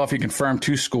of Philadelphia confirmed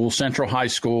 2 schools, Central High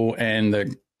School and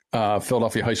the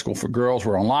Philadelphia High School for Girls,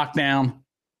 were on lockdown.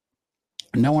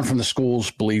 No one from the schools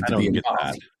believed to be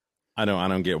involved. I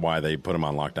don't get why they put them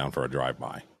on lockdown for a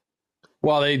drive-by.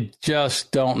 Well, they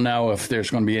just don't know if there's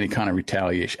going to be any kind of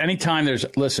retaliation. Anytime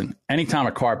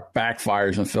a car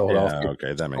backfires in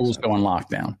Philadelphia, that makes schools sense. go on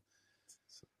lockdown.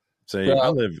 See, I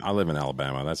live in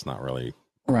Alabama. That's not really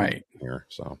right here.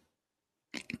 So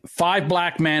 5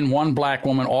 black men, 1 black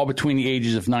woman, all between the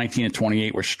ages of 19 and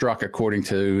 28 were struck, according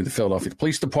to the Philadelphia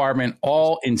Police Department,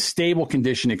 all in stable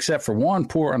condition, except for one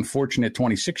poor, unfortunate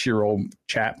 26-year-old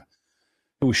chap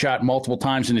who was shot multiple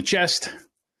times in the chest.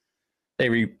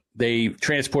 They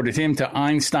transported him to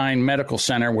Einstein Medical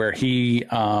Center, where he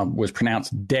was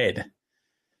pronounced dead.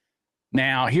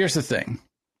 Now, here's the thing.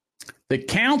 The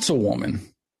councilwoman,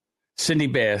 Cindy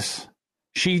Bass,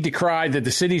 she decried that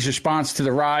the city's response to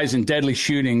the rise in deadly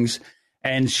shootings,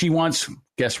 and she wants,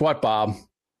 guess what, Bob?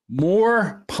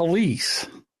 More police.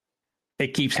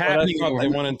 It keeps happening. I thought they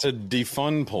wanted to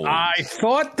defund police. I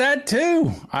thought that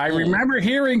too. I remember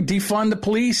hearing defund the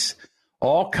police.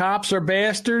 All cops are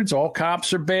bastards. All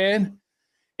cops are bad.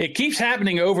 It keeps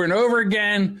happening over and over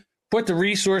again. Put the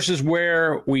resources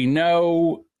where we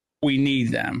know we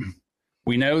need them.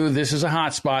 We know that this is a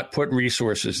hot spot. Put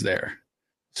resources there.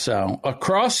 So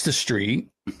across the street,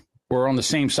 or on the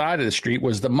same side of the street,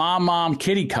 was the Mom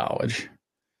Kitty College.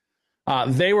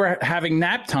 They were having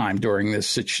nap time during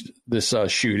this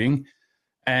shooting,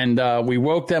 and we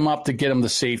woke them up to get them to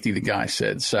safety, the guy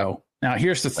said. So now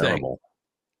here's the thing.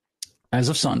 As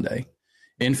of Sunday,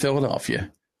 in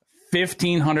Philadelphia,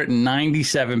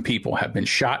 1,597 people have been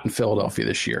shot in Philadelphia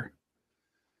this year.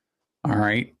 All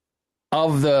right.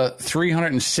 Of the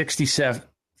 367,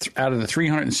 out of the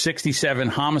 367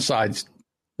 homicides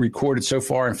recorded so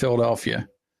far in Philadelphia,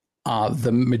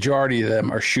 the majority of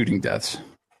them are shooting deaths.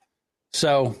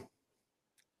 So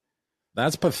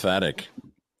that's pathetic.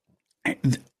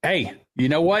 Hey, you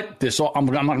know what? I'm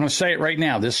not going to say it right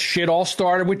now. This shit all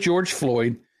started with George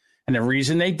Floyd. And the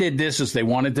reason they did this is they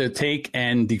wanted to take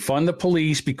and defund the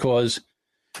police, because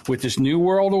with this new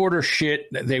world order shit,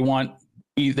 they want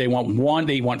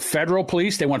federal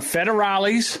police. They want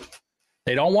federales.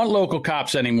 They don't want local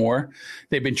cops anymore.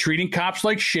 They've been treating cops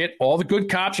like shit. All the good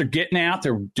cops are getting out.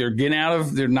 They're getting out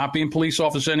of, they're not being police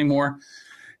officers anymore.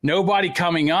 Nobody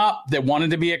coming up that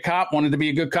wanted to be a cop, wanted to be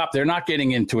a good cop, they're not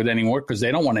getting into it anymore because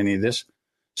they don't want any of this.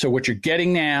 So what you're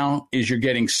getting now is you're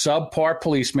getting subpar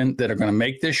policemen that are going to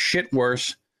make this shit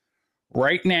worse.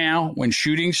 Right now, when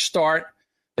shootings start,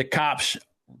 the cops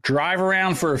drive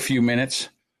around for a few minutes,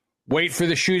 wait for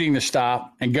the shooting to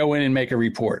stop, and go in and make a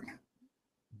report.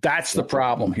 That's the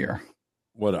problem here.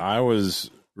 What I was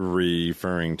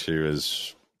referring to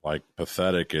as like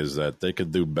pathetic is that they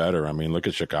could do better. I mean, look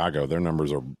at Chicago. Their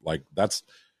numbers are like, that's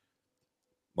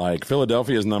like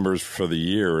Philadelphia's numbers for the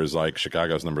year is like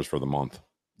Chicago's numbers for the month.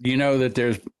 You know that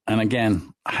there's, and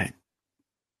again, I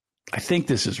think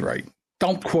this is right.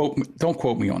 Don't quote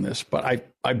me on this, but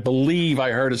I believe I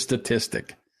heard a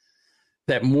statistic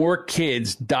that more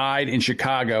kids died in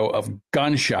Chicago of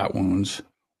gunshot wounds,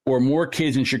 or more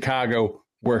kids in Chicago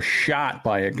were shot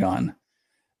by a gun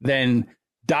than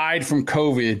died from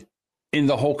COVID in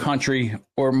the whole country,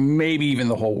 or maybe even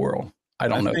the whole world. I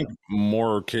don't know. I think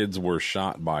more kids were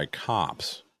shot by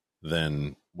cops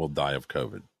than will die of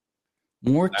COVID.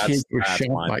 More kids were shot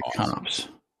by cops.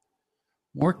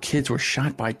 More kids were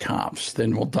shot by cops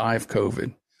than will die of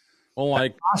COVID. Well,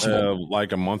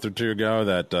 like a month or two ago,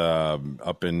 that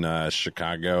up in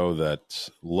Chicago, that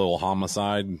little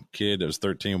homicide kid, it was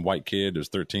 13, white kid, it was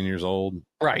 13 years old.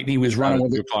 Right. He was running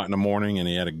with 2 o'clock in the morning and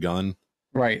he had a gun.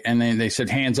 Right. And then they said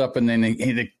hands up, and then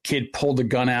the kid pulled the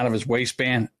gun out of his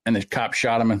waistband and the cop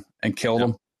shot him and killed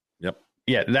him. Yep.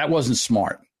 Yeah, that wasn't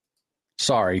smart.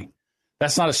 Sorry.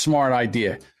 That's not a smart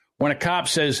idea. When a cop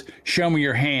says, "Show me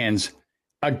your hands,"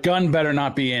 a gun better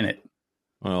not be in it.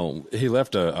 Well, he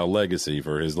left a legacy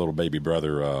for his little baby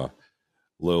brother,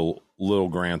 Lil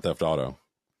Grand Theft Auto.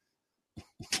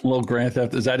 Lil Grand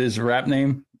Theft, is that his rap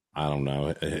name? I don't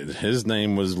know. His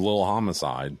name was Lil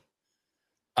Homicide.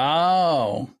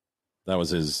 Oh, that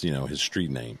was his street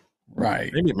name.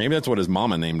 Right. Maybe that's what his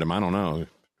mama named him. I don't know.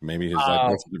 Maybe his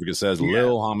birth certificate says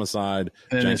Lil Homicide.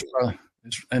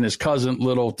 And his cousin,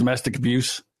 Little Domestic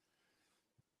Abuse.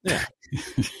 Yeah.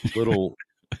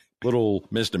 little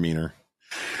misdemeanor.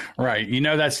 Right.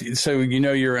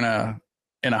 You're in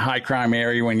a high crime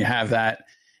area when you have that.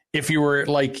 If you were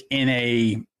like in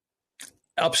a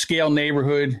upscale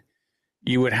neighborhood,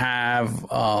 you would have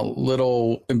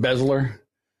little embezzler.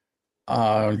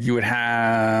 You would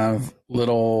have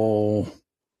little,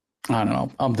 I don't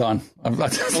know. I'm done.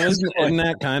 Isn't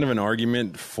that kind of an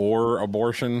argument for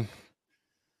abortion?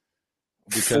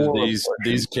 Because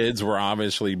these kids were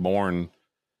obviously born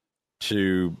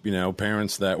to,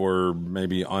 parents that were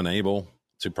maybe unable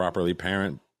to properly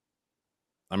parent.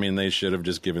 I mean, they should have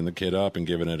just given the kid up and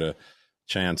given it a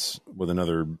chance with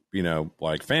another,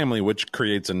 family, which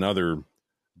creates another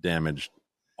damage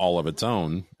all of its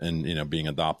own, and, being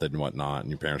adopted and whatnot,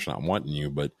 and your parents not wanting you.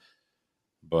 But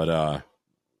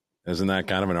isn't that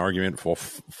kind of an argument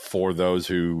for those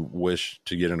who wish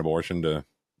to get an abortion to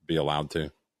be allowed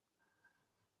to?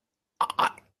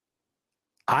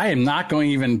 I'm not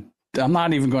even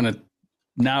going to,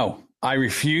 no, I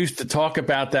refuse to talk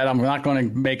about that. I'm not going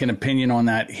to make an opinion on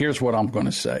that. Here's what I'm going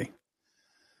to say.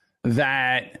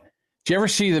 Did you ever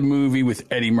see the movie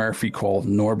with Eddie Murphy called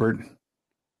Norbit?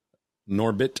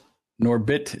 Norbit.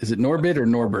 Is it Norbit or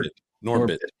Norbert?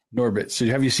 Norbit. So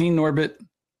have you seen Norbit?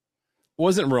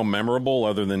 Wasn't real memorable,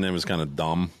 other than it was kind of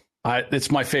dumb. It's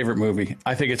my favorite movie.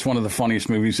 I think it's one of the funniest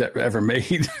movies ever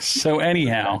made. So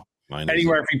anyhow, Eddie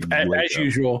Murphy, as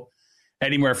usual,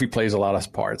 Eddie Murphy plays a lot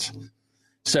of parts.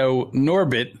 So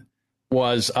Norbit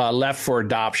was left for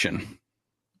adoption.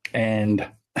 And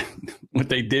what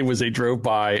they did was they drove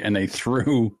by and they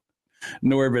threw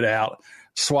Norbit out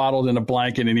swaddled in a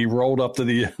blanket, and he rolled up to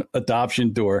the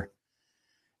adoption door.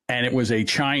 And it was a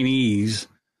Chinese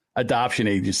adoption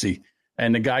agency.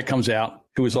 And the guy comes out,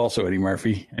 who is also Eddie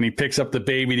Murphy, and he picks up the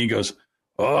baby and he goes,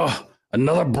 "Oh,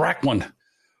 another black one.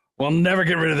 We'll never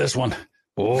get rid of this one.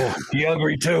 Oh, you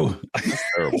agree too." That's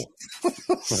terrible.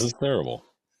 That's terrible.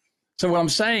 So what I'm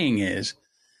saying is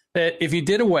that if you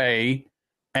did away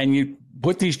and you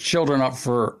put these children up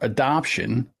for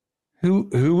adoption,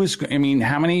 who is, I mean,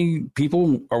 how many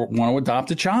people want to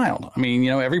adopt a child? I mean,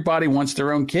 everybody wants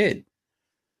their own kid.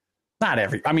 Not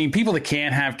people that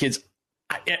can't have kids,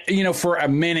 for a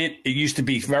minute, it used to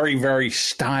be very, very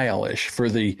stylish for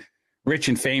the rich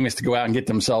and famous to go out and adopt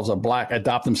themselves a black.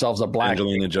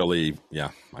 Angelina Jolie. Yeah,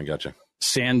 I gotcha.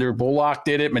 Sandra Bullock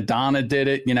did it. Madonna did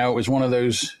it. It was one of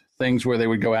those things where they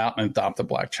would go out and adopt a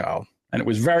black child. And it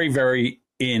was very, very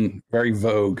very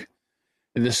vogue.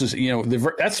 This is,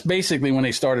 that's basically when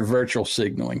they started virtual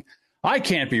signaling. I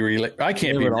can't be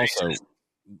racist.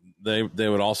 They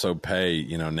would also pay,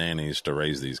 nannies to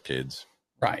raise these kids.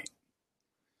 Right.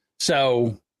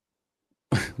 So,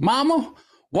 Mama,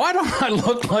 why don't I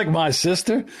look like my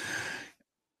sister?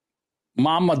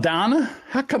 Mom Madonna?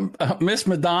 How come, Miss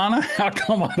Madonna? How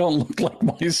come I don't look like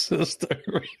my sister?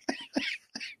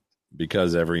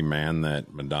 Because every man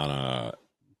that Madonna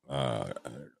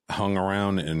hung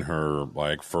around in her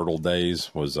fertile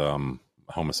days was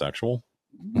homosexual.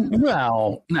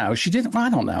 Well, no, she didn't. I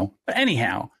don't know. But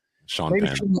anyhow,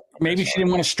 maybe she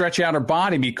didn't want to stretch out her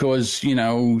body because, she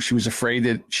was afraid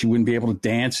that she wouldn't be able to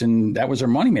dance, and that was her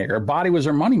moneymaker. Her body was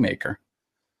her moneymaker.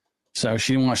 So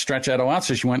she didn't want to stretch that all out,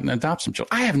 so she went and adopted some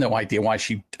children. I have no idea why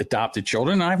she adopted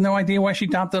children. I have no idea why she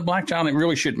adopted a black child. It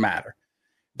really shouldn't matter.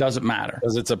 Doesn't matter.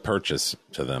 Because it's a purchase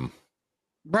to them.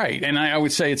 Right. And I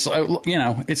would say it's,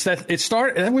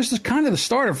 that was kind of the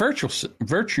start of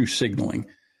virtue signaling.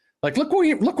 Like, look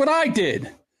what I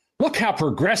did. Look how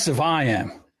progressive I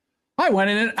am. I went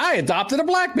in and I adopted a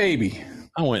black baby.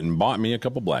 I went and bought me a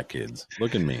couple black kids.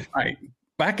 Look at me. Right.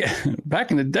 Back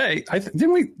in the day,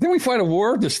 didn't we fight a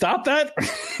war to stop that?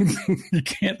 You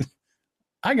can't.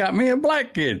 I got me a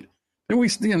black kid. Then we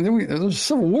there was a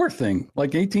Civil War thing,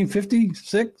 like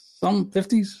 1856, some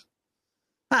 50s.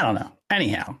 I don't know.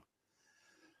 Anyhow,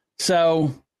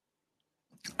 so,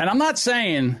 and I'm not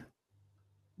saying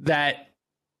that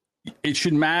it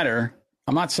shouldn't matter.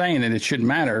 I'm not saying that it shouldn't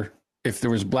matter if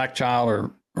there was a black child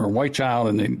or a white child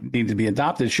and they need to be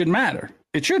adopted. It shouldn't matter.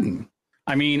 It shouldn't.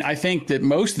 I mean, I think that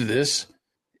most of this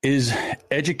is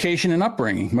education and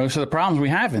upbringing. Most of the problems we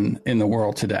have in the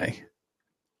world today,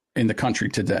 in the country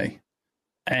today.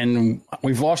 And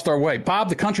we've lost our way. Bob,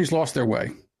 the country's lost their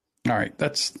way. All right,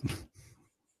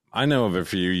 I know of a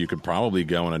few you could probably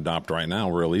go and adopt right now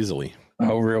real easily.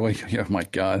 Oh, really? Yeah, my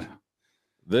God.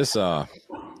 This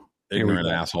ignorant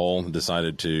asshole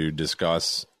decided to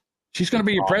discuss. She's going to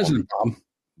be your president, Bob.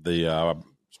 The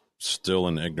still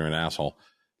an ignorant asshole.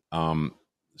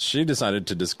 She decided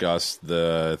to discuss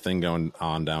the thing going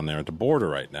on down there at the border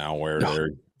right now, where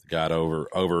they've got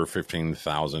over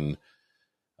 15,000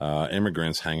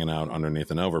 immigrants hanging out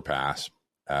underneath an overpass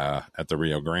at the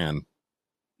Rio Grande.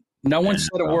 No one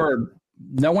said a word.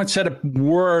 No one said a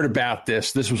word about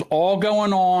this. This was all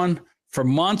going on for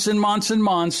months and months and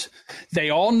months.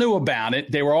 They all knew about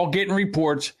it. They were all getting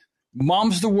reports.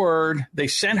 Mum's the word. They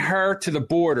sent her to the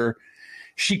border.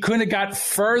 She couldn't have got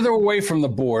further away from the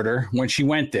border when she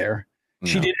went there.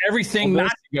 No. She did everything not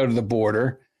to go to the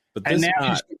border. But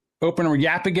now she's open her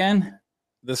yap again.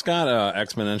 This got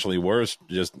exponentially worse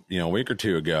just a week or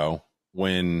two ago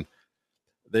when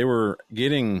they were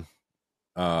getting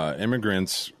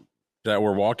immigrants that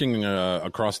were walking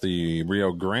across the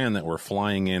Rio Grande that were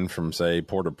flying in from, say,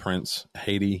 Port-au-Prince,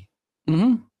 Haiti.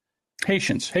 Mm-hmm.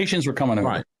 Haitians were coming over.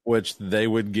 Right, which they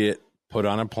would get put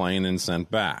on a plane and sent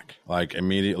back, like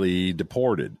immediately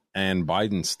deported. And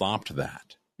Biden stopped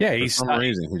that. Yeah, for some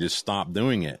reason, he just stopped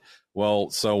doing it. Well,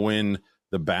 so when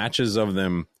the batches of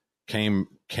them came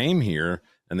here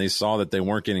and they saw that they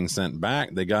weren't getting sent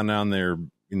back, they got on their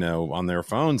on their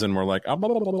phones and were like,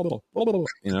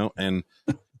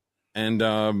 and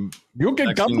you'll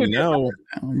get Gump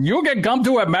you'll get Gump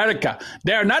to America.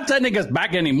 They're not sending us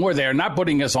back anymore. They're not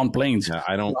putting us on planes. Yeah,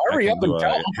 I don't hurry up and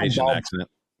tell Haitian accent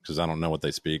because I don't know what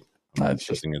they speak. I'm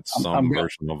guessing it's some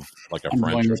version of like a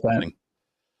French or something.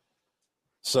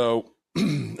 So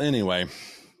anyway,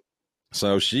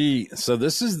 so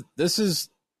this is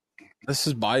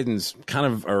Biden's kind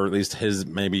of, or at least his,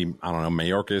 maybe, I don't know,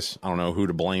 Mayorkas. I don't know who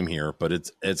to blame here, but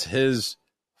it's his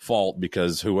fault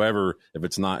because if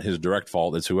it's not his direct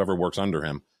fault, it's whoever works under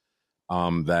him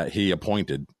that he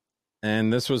appointed.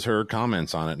 And this was her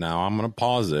comments on it. Now I'm going to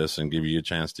pause this and give you a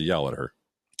chance to yell at her.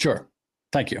 Sure.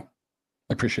 Thank you.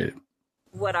 I appreciate it.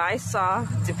 What I saw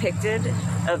depicted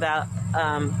about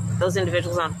those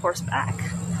individuals on horseback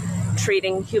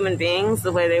treating human beings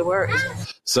the way they were.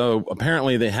 So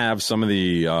apparently they have some of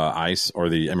the ICE or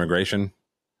the immigration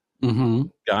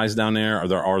guys down there,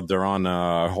 or they're on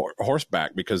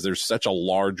horseback because there's such a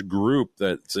large group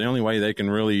that it's the only way they can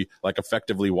really like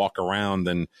effectively walk around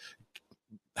and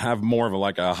have more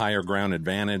of a higher ground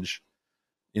advantage,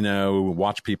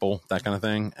 watch people, that kind of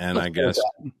thing. And I guess,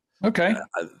 okay.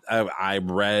 I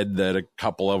read that a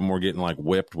couple of them were getting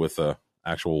whipped with a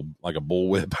bull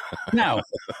whip. No,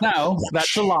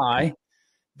 that's a lie.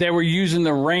 They were using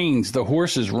the reins, the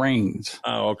horse's reins.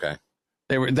 Oh, okay.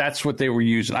 That's what they were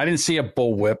using. I didn't see a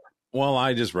bull whip. Well,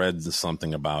 I just read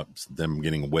something about them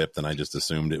getting whipped, and I just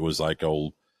assumed it was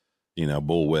old,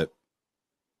 bull whip.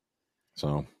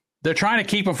 So they're trying to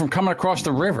keep them from coming across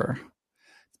the river.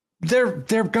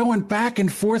 They're going back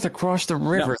and forth across the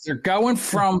river. No.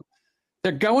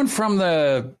 They're going from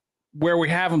the where we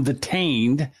have them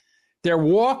detained. They're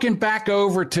walking back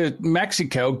over to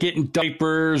Mexico, getting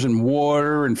diapers and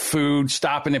water and food,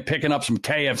 stopping and picking up some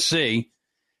KFC,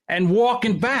 and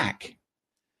walking back.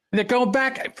 They're going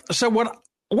back. So what?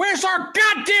 Where's our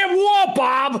goddamn wall,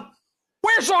 Bob?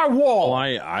 Where's our wall?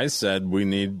 Well, I said we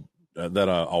need that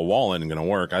a wall isn't going to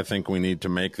work. I think we need to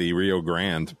make the Rio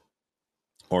Grande,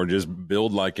 or just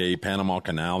build a Panama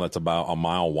Canal that's about a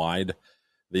mile wide,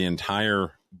 the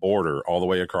entire border all the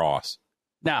way across.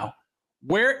 Now,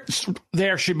 where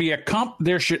there should be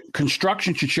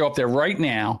construction should show up there right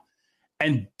now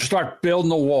and start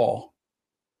building a wall.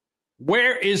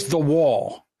 Where is the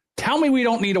wall? Tell me we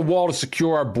don't need a wall to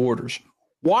secure our borders.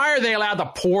 Why are they allowed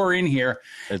to pour in here?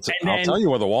 I'll tell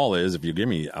you where the wall is if you give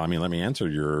me. Let me answer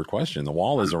your question. The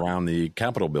wall is around the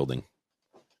Capitol building.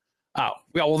 Oh,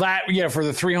 well, for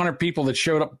the 300 people that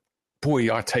showed up. Boy,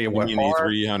 I'll tell you what. You need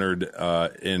 300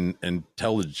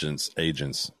 intelligence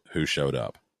agents who showed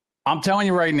up. I'm telling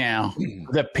you right now,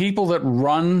 the people that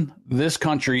run this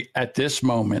country at this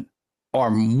moment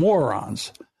are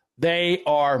morons. They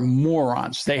are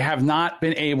morons. They have not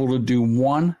been able to do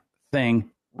one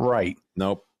thing right.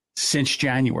 Nope. Since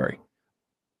January.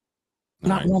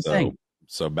 Not one thing.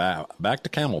 So back to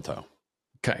camel toe.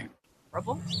 Okay.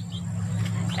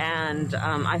 And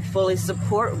I fully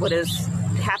support what is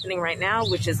happening right now,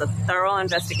 which is a thorough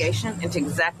investigation into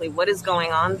exactly what is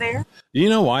going on there. You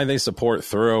know why they support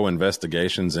thorough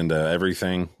investigations into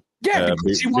everything? Yeah,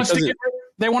 because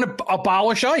they want to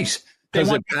abolish ICE.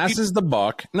 Because it passes the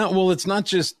buck. No, well, it's not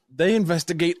just they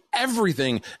investigate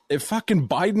everything. If fucking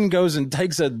Biden goes and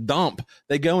takes a dump,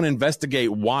 they go and investigate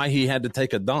why he had to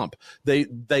take a dump. They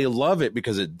love it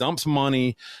because it dumps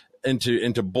money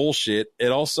into bullshit.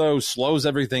 It also slows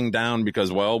everything down because,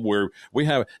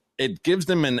 it gives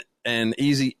them an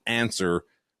easy answer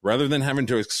rather than having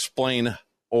to explain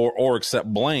or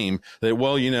accept blame that,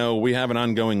 we have an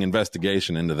ongoing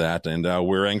investigation into that, and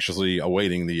we're anxiously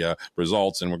awaiting the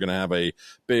results, and we're going to have a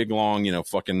big, long,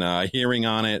 hearing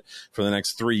on it for the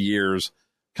next 3 years.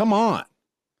 Come on.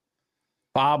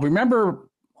 Bob, remember,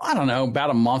 I don't know,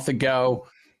 about a month ago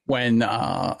when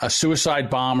a suicide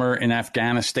bomber in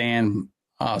Afghanistan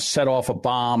set off a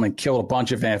bomb and killed a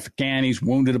bunch of Afghanis,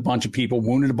 wounded a bunch of people,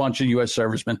 wounded a bunch of U.S.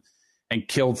 servicemen, and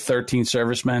killed 13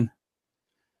 servicemen?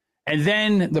 And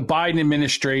then the Biden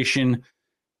administration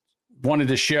wanted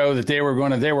to show that they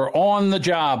were on the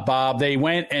job, Bob. They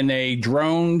went and they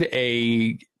droned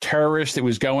a terrorist that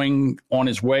was going on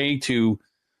his way to,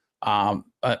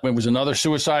 it was another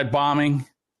suicide bombing.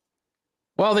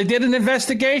 Well, they did an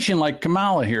investigation like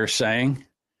Kamala here is saying,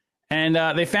 and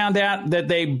they found out that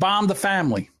they bombed the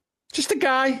family. Just a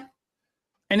guy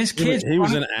and his kids. He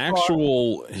was an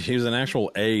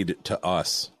actual aide to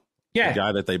us. Yeah, the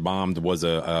guy that they bombed was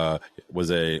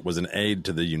an aide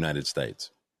to the United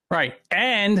States. Right.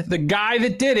 And the guy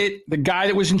that did it, the guy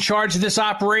that was in charge of this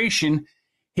operation,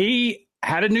 he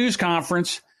had a news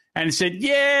conference and said,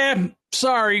 yeah,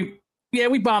 sorry. Yeah,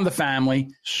 we bombed the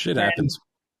family. Shit happens.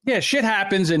 Yeah, shit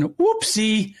happens. And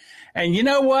whoopsie. And you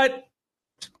know what?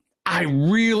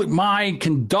 My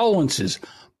condolences,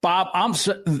 Bob.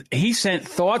 He sent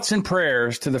thoughts and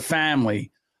prayers to the family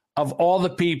of all the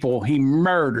people he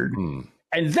murdered.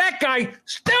 And that guy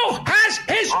still has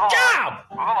his job.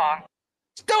 Hold on.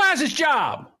 Still has his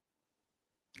job.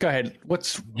 Go ahead.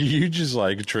 You just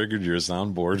triggered your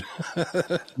soundboard.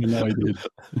 I did.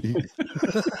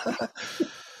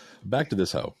 Back to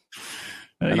this hoe.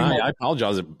 And I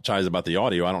apologize about the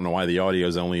audio. I don't know why the audio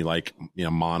is only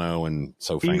mono and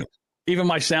so faint. Even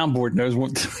my soundboard knows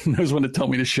when to tell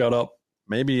me to shut up.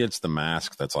 Maybe it's the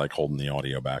mask that's holding the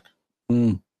audio back.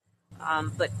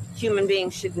 But human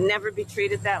beings should never be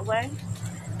treated that way.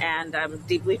 And I'm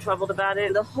deeply troubled about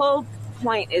it. The whole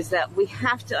point is that we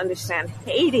have to understand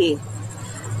Haiti.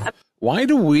 Why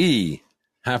do we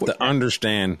have to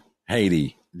understand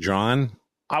Haiti, John?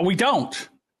 We don't.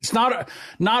 It's not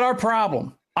our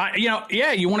problem. You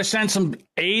want to send some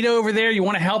aid over there? You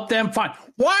want to help them? Fine.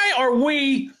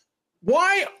 Why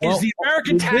is the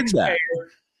American taxpayer?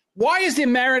 Why is the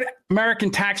American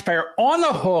taxpayer on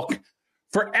the hook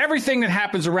for everything that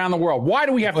happens around the world? Why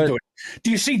do we have to do it?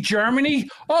 Do you see Germany?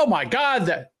 Oh my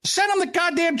God! Send them to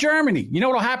goddamn Germany. You know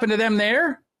what'll happen to them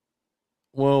there?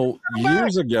 Well,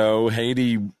 years ago,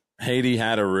 Haiti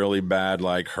had a really bad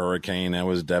hurricane that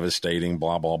was devastating.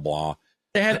 Blah blah blah.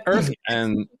 They had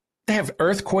they have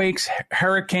earthquakes,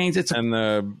 hurricanes. It's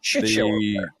a shit show.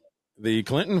 The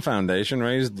Clinton Foundation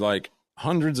raised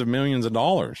hundreds of millions of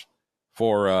dollars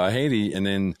for Haiti and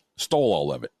then stole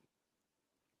all of it.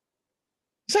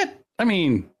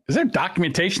 Is there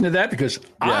documentation of that? Because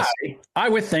yes. I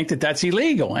would think that that's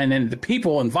illegal. And then the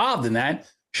people involved in that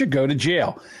should go to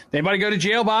jail. Anybody go to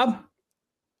jail, Bob?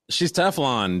 She's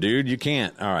Teflon, dude. You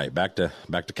can't. All right, back to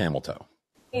camel toe.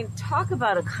 Talk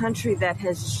about a country that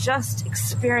has just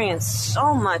experienced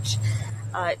so much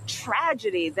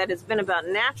tragedy that has been about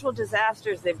natural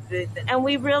disasters. And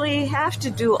we really have to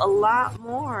do a lot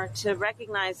more to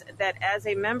recognize that as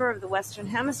a member of the Western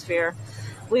Hemisphere,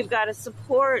 we've got to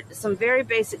support some very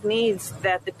basic needs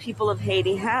that the people of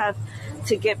Haiti have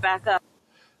to get back up.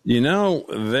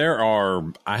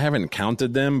 I haven't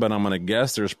counted them, but I'm going to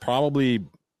guess there's probably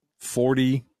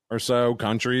 40 or so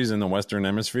countries in the Western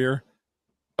Hemisphere.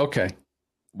 Okay.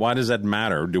 Why does that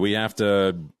matter? Do we have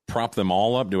to prop them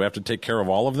all up? Do we have to take care of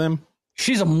all of them?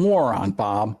 She's a moron,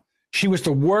 Bob. She was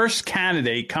the worst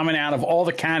candidate coming out of all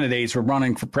the candidates who were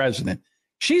running for president.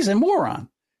 She's a moron.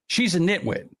 She's a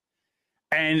nitwit.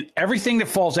 And everything that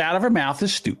falls out of her mouth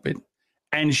is stupid.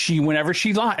 And whenever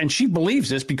she lies, and she believes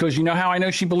this, because you know how I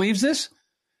know she believes this?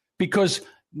 Because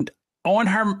in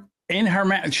her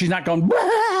mouth, she's not going,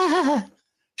 bah!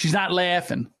 She's not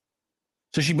laughing.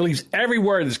 So she believes every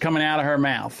word that's coming out of her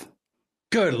mouth.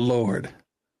 Good Lord.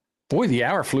 Boy, the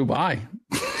hour flew by.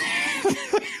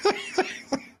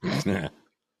 Yeah.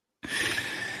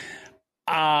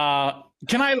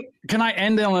 Can I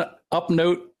end on an up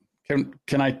note?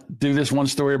 Can I do this one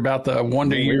story about the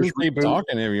Wonder Years? Keep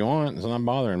talking if you want. It's not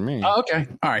bothering me. Oh, okay.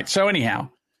 All right. So anyhow,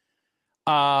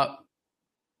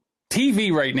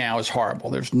 TV right now is horrible.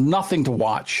 There's nothing to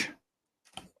watch.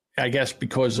 I guess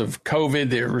because of COVID,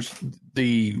 there's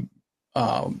the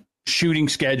shooting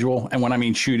schedule. And when I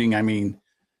mean shooting, I mean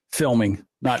filming,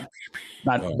 not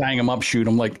bang them up, shoot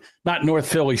them, not North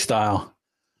Philly style.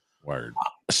 Word.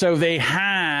 So they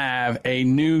have a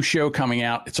new show coming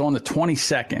out. It's on the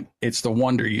 22nd. It's the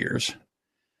Wonder Years.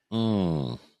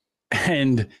 And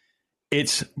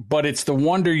it's the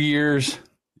Wonder Years.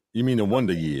 You mean the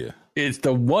Wonder Year? It's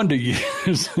the Wonder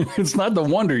Years. It's not the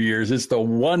Wonder Years. It's the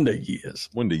Wonder Years.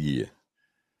 Wonder Year.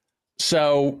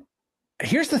 So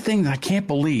here's the thing that I can't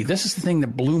believe. This is the thing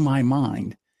that blew my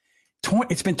mind.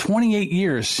 It's been 28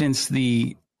 years since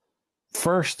the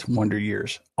first Wonder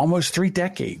Years, almost 3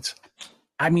 decades.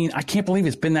 I can't believe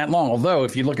it's been that long. Although,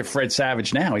 if you look at Fred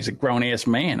Savage now, he's a grown-ass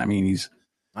man.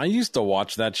 I used to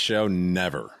watch that show.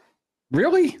 Never.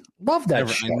 Really? Love that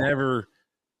show. I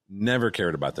never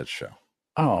cared about that show.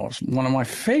 Oh, it's one of my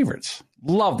favorites.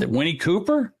 Loved it. Winnie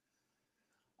Cooper.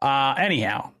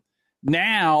 Anyhow,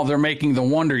 now they're making the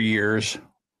Wonder Years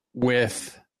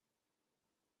with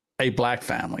a black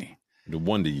family. The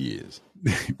Wonder Years.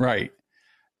 Right.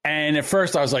 And at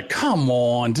first I was like, come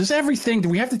on, do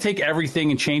we have to take everything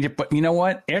and change it? But you know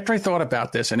what? After I thought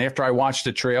about this and after I watched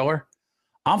the trailer,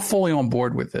 I'm fully on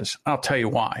board with this. I'll tell you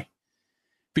why.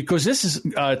 Because this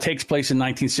takes place in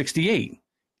 1968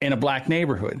 in a black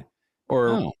neighborhood.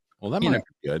 Well, that might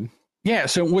be good. Yeah,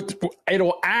 so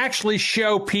it'll actually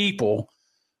show people,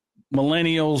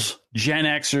 millennials, Gen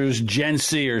Xers, Gen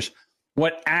Zers,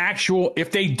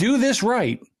 if they do this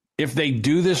right,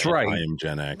 I am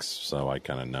Gen X, so I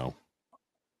kind of know.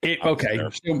 Okay,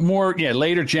 so more,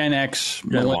 later Gen X,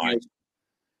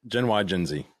 Gen Y, Gen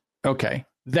Z. Okay,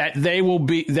 that they will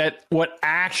be what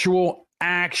actual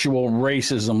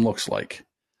racism looks like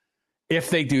if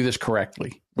they do this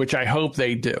correctly, which I hope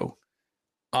they do.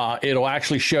 It'll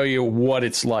actually show you what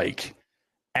it's like.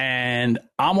 And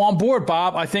I'm on board,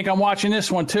 Bob. I think I'm watching this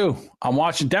one too.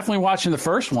 Definitely watching the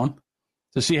first one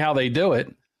to see how they do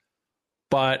it.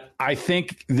 But I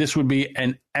think this would be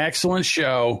an excellent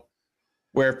show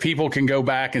where people can go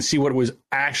back and see what it was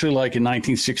actually like in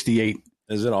 1968.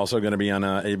 Is it also going to be on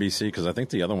ABC? Because I think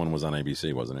the other one was on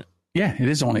ABC, wasn't it? Yeah, it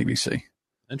is on ABC.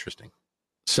 Interesting.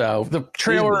 So the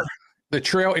trailer,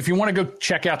 if you want to go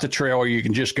check out the trailer, you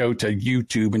can just go to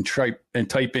YouTube and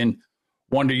type in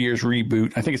Wonder Years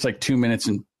reboot. I think it's like 2 minutes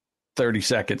and 30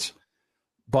 seconds,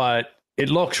 but it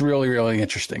looks really, really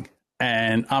interesting.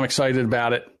 And I'm excited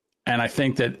about it. And I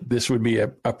think that this would be a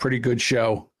pretty good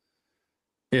show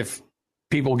if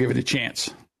people give it a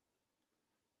chance.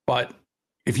 But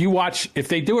if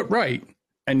they do it right,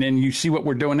 and then you see what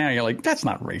we're doing now, you're like, that's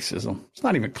not racism. It's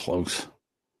not even close.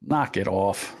 Knock it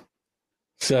off.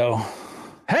 So,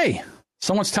 hey,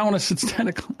 someone's telling us it's 10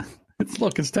 o'clock.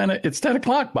 It's 10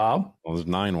 o'clock, Bob. Well, it's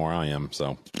 9 where I am, so.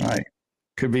 All right.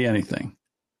 Could be anything.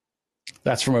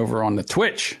 That's from over on the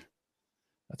Twitch.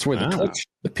 That's where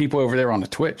the people over there on the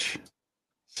Twitch.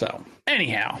 So,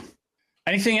 anyhow,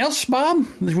 anything else, Bob,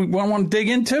 that we want to dig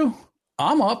into?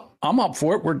 I'm up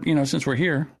for it. Since we're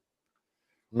here.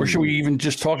 Or should we even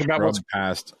just talk about what's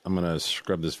past? I'm going to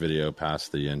scrub this video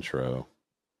past the intro,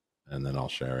 and then I'll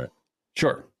share it.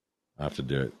 Sure. I have to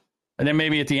do it. And then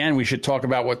maybe at the end we should talk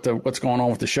about what's going on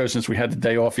with the show since we had the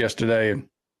day off yesterday. And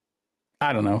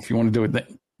I don't know if you want to do it,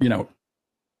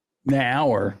 now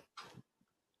or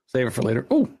save it for later.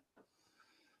 Oh,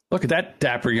 look at that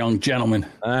dapper young gentleman.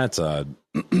 That's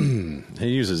he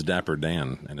uses Dapper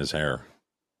Dan in his hair.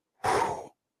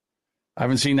 I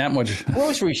haven't seen that much.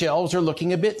 Grocery shelves are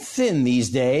looking a bit thin these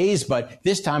days, but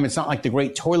this time it's not like the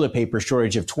great toilet paper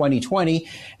shortage of 2020.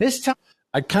 This time,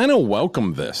 I kind of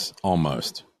welcome this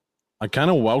almost. I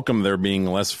kind of welcome there being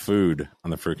less food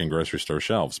on the freaking grocery store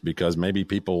shelves because maybe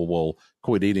people will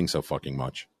quit eating so fucking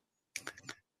much.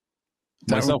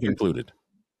 Myself included.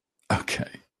 Okay.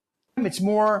 It's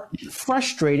more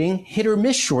frustrating hit or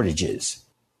miss shortages.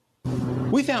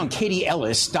 We found Katie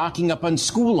Ellis stocking up on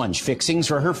school lunch fixings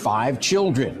for her 5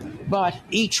 children. But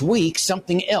each week,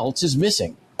 something else is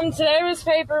missing. And today was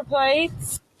paper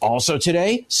plates. Also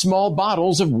today, small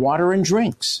bottles of water and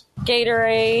drinks.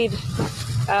 Gatorade,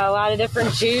 a lot of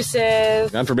different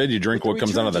juices. God forbid you drink what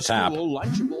comes out of the tap.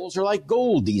 Lunchables are like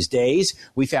gold these days.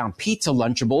 We found pizza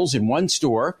Lunchables in one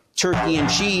store, turkey and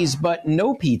cheese, but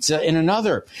no pizza in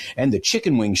another. And the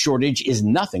chicken wing shortage is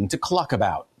nothing to cluck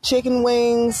about. Chicken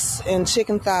wings and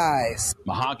chicken thighs.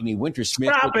 Mahogany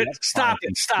Wintersmith. Stop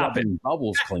it.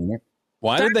 Bubbles cleaner.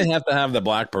 Why did they have to have the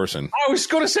black person? I was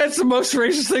going to say it's the most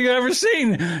racist thing I've ever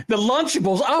seen. The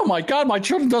Lunchables. Oh, my God. My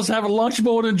children doesn't have a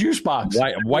Lunchable in a juice box.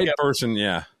 White person,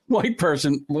 yeah. White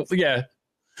person, well, yeah.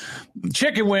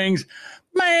 Chicken wings.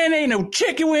 Man, ain't no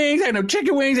chicken wings. Ain't no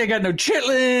chicken wings. Ain't got no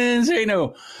chitlins. Ain't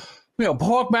no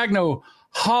pork back, no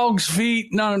hog's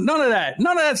feet. None of that.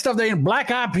 None of that stuff. They ain't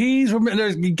black-eyed peas. You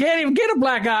can't even get a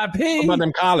black-eyed pea. What about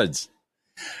them collards?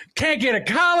 Can't get a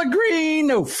collard green,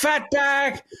 no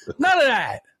fatback, none of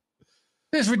that.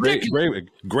 It's ridiculous.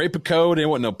 Grape code. There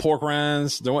wasn't no pork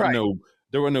rinds. There wasn't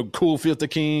no cool filter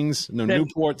kings, no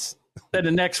Newports. Then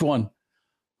the next one.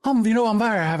 I'm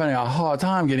very having a hard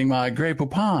time getting my Grey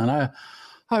Poupon.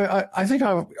 I think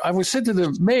I would say to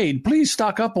the maid, please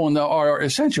stock up on our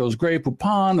essentials, Grey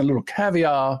Poupon, a little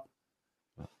caviar.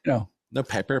 No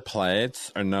paper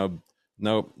plates or no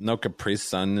Capri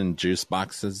Sun and juice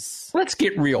boxes. Let's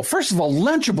get real. First of all,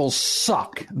 Lunchables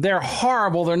suck. They're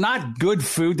horrible. They're not good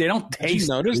food. They don't taste. Did you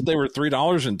notice they were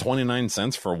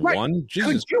 $3.29 for one?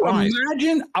 Jesus Could you Christ.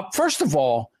 imagine? First of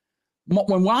all,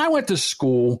 when I went to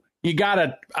school, you got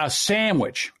a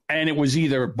sandwich, and it was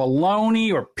either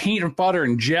bologna or peanut butter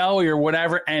and jelly or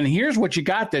whatever. And here's what you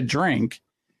got to drink.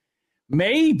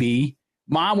 Maybe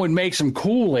Mom would make some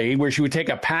Kool-Aid where she would take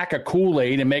a pack of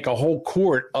Kool-Aid and make a whole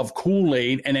quart of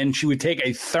Kool-Aid, and then she would take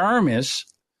a thermos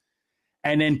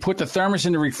and then put the thermos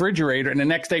in the refrigerator, and the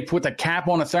next day put the cap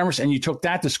on the thermos, and you took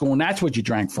that to school, and that's what you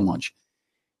drank for lunch.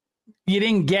 You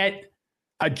didn't get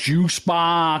a juice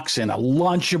box and a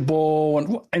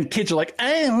Lunchable, and kids are like,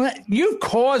 hey, you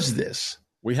caused this.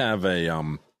 We have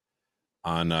on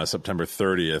September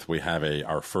 30th, we have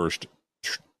our first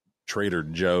Trader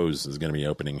Joe's is going to be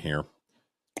opening here.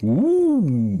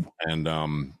 Ooh.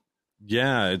 And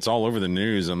yeah, it's all over the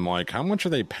news. I'm like, how much are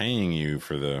they paying you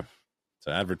to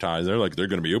advertise? They're like, they're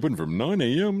going to be open from 9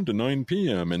 a.m. to 9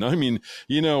 p.m. And I mean,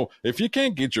 if you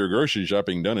can't get your grocery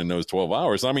shopping done in those 12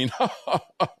 hours, I mean,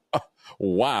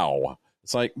 wow.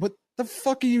 It's like, what the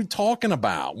fuck are you talking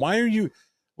about? Why are you,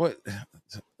 what?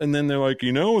 And then they're like,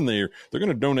 and they're going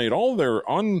to donate all their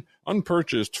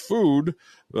unpurchased food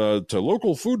to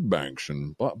local food banks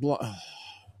and blah, blah.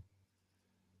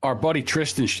 Our buddy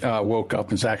Tristan woke up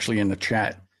and is actually in the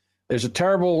chat. There's a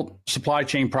terrible supply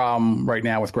chain problem right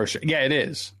now with grocery. Yeah, it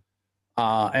is.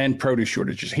 And produce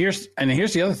shortages. Here's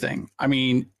the other thing. I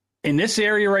mean, in this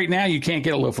area right now, you can't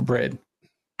get a loaf of bread.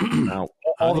 Now,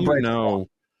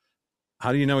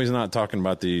 How do you know he's not talking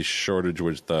about the shortage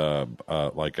with the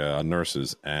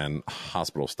nurses and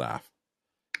hospital staff?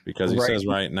 Because he says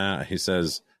right now, he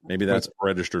says maybe that's a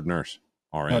registered nurse,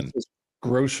 RN.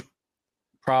 Gross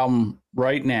problem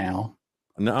right now.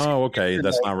 No, okay,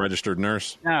 that's not registered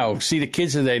nurse. No, see the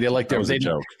kids today, they're like, that was a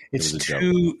joke. It's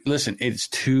it's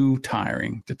too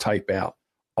tiring to type out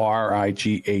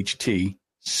RIGHT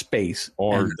space.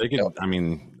 Or they could, I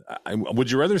mean,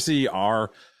 would you rather see RN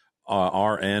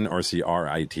or see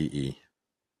RITE?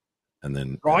 And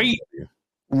then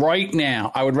right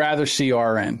now, I would rather see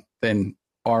RN than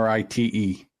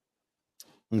RITE.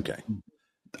 Okay.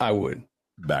 I would.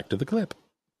 Back to the clip.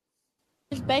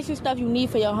 It's basic stuff you need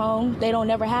for your home. They don't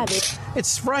never have it.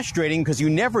 It's frustrating because you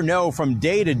never know from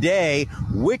day to day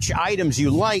which items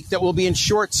you like that will be in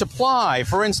short supply.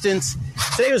 For instance,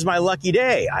 today was my lucky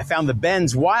day. I found the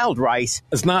Ben's wild rice.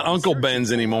 It's not Uncle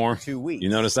Ben's anymore. You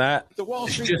notice that? The Wall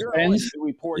Street Journal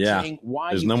report saying why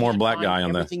there's no more black guy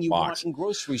on the box.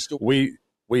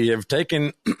 We have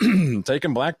taken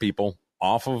black people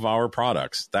off of our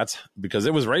products. That's because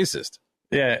it was racist.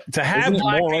 Yeah, to have Isn't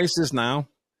it more racist now?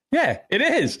 Yeah, it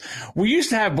is. We used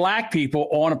to have black people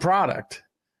on a product,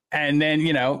 and then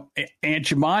Aunt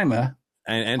Jemima,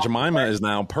 and Aunt Jemima is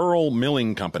now Pearl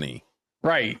Milling Company.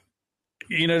 Right.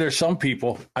 There's some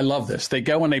people. I love this. They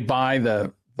go and they buy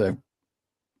the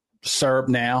syrup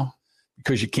now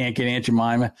because you can't get Aunt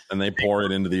Jemima, and they pour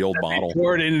it into the old bottle.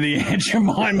 Pour it into the Aunt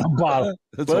Jemima bottle.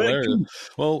 That's hilarious.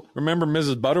 Well, remember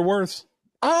Mrs. Butterworth?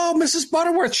 Oh, Mrs.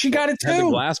 Butterworth, she got it too. Had the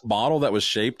glass bottle that was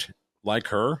shaped like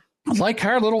her. Like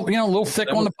her, a little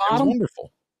thick on the bottom.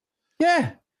 Wonderful.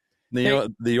 Yeah.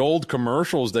 The old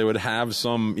commercials, they would have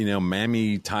some,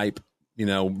 mammy type,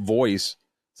 voice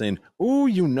saying, "Oh,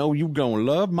 you gonna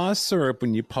love my syrup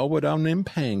when you pour it on them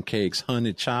pancakes,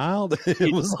 honey child."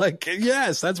 It was like,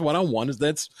 yes, that's what I want.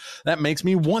 That makes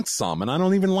me want some, and I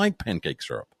don't even like pancake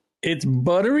syrup. It's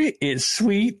buttery, it's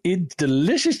sweet, it's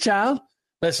delicious, child.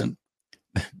 Listen,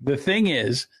 the thing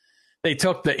is, they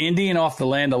took the Indian off the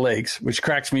Land O'Lakes, which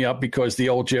cracks me up because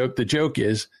the joke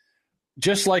is,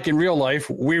 just like in real life,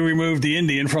 we removed the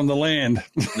Indian from the land.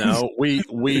 No, we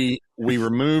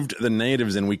removed the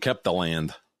natives and we kept the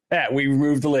land. Yeah, we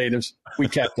removed the natives. We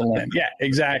kept the land. Yeah,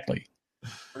 exactly.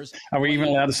 Are we even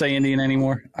allowed to say Indian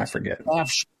anymore? I forget.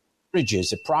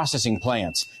 Shortages at processing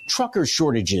plants, trucker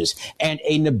shortages, and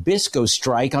a Nabisco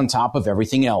strike on top of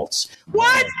everything else.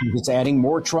 What? It's adding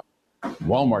more trucks.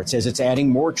 Walmart says it's adding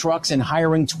more trucks and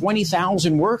hiring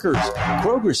 20,000 workers.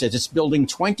 Kroger says it's building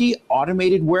 20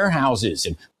 automated warehouses.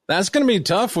 And that's going to be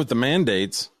tough with the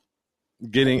mandates.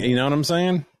 Getting, you know what I'm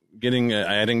saying?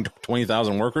 Adding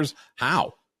 20,000 workers.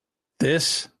 How?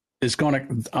 This is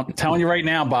going to, I'm telling you right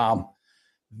now, Bob,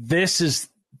 this is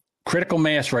critical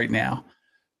mass right now.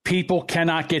 People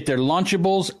cannot get their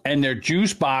Lunchables and their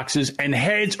juice boxes, and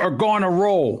heads are going to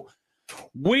roll.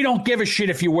 We don't give a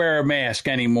shit if you wear a mask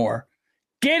anymore.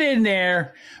 Get in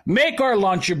there, make our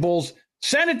Lunchables,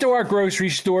 send it to our grocery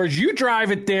stores. You drive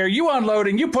it there, you unload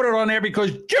it, and you put it on there because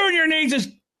Junior needs his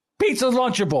pizza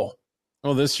Lunchable.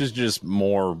 Well, this is just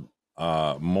more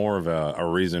of a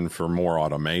reason for more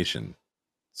automation.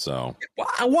 So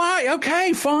why?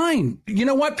 Okay, fine. You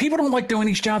know what? People don't like doing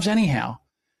these jobs anyhow.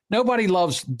 Nobody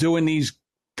loves doing these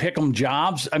pick-em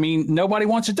jobs. I mean, nobody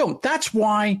wants to do them. That's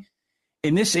why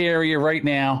in this area right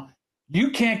now,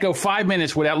 you can't go 5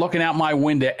 minutes without looking out my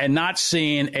window and not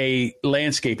seeing a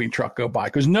landscaping truck go by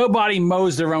because nobody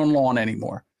mows their own lawn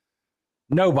anymore.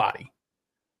 Nobody.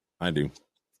 I do.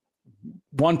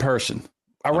 One person.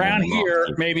 Around here,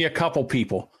 maybe a couple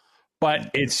people.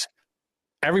 But it's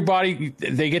everybody,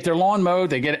 they get their lawn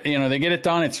mowed, they get it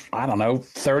done. It's, I don't know,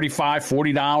 $35,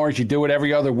 $40. You do it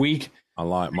every other week. I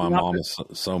like my mama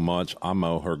so much, I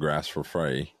mow her grass for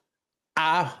free.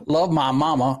 I love my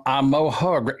mama. I mow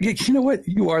her. You know what?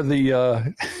 You are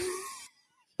the.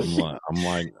 I'm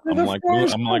like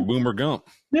Boomer Gump.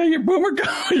 Yeah, you're Boomer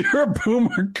Gump. You're a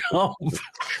Boomer Gump.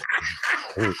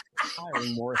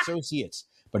 Hiring more associates,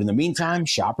 but in the meantime,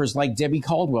 shoppers like Debbie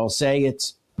Caldwell say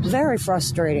it's very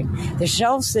frustrating. The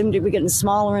shelves seem to be getting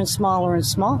smaller and smaller and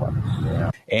smaller.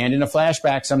 Yeah. And in a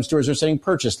flashback, some stores are setting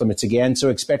purchase limits again, so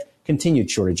expect continued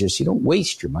shortages. So you don't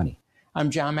waste your money. I'm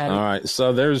John Madden. All right.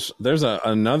 So there's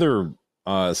another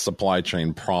supply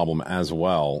chain problem as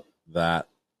well that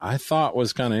I thought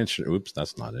was kind of interesting. Oops,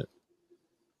 that's not it.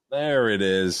 There it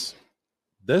is.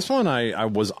 This one I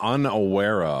was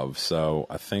unaware of. So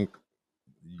I think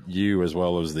you, as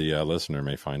well as the listener,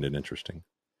 may find it interesting.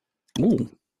 Ooh.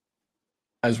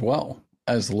 As well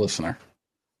as the listener.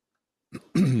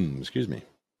 Excuse me.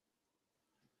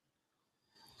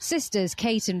 Sisters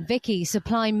Kate and Vicky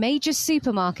supply major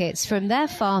supermarkets from their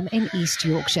farm in East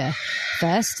Yorkshire.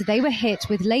 First, they were hit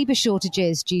with labour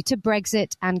shortages due to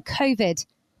Brexit and COVID.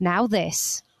 Now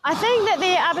this. I think that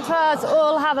the abattoirs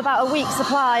all have about a week's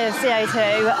supply of CO2,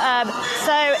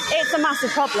 so it's a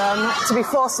massive problem. To be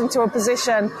forced into a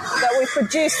position that we've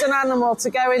produced an animal to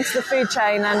go into the food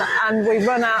chain and we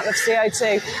run out of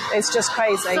CO2, it's just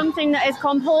crazy. Something that is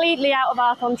completely out of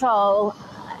our control,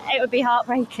 it would be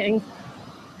heartbreaking.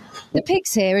 The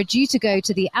pigs here are due to go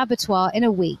to the abattoir in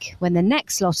a week when the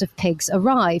next lot of pigs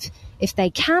arrive. If they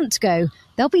can't go,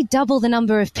 there'll be double the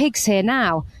number of pigs here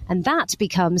now, and that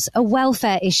becomes a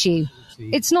welfare issue.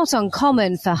 It's not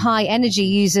uncommon for high energy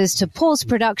users to pause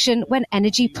production when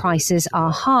energy prices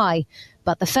are high.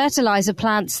 But the fertiliser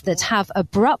plants that have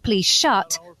abruptly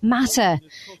shut matter.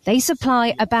 They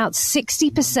supply about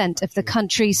 60% of the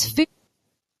country's food.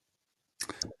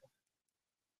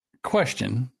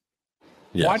 Question.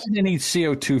 Yes. Why do they need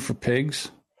CO2 for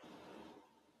pigs?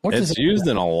 It's used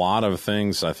in a lot of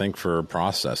things, I think, for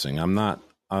processing. I'm not,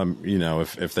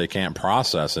 if they can't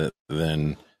process it,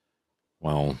 then,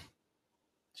 well,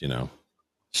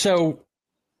 So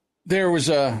there was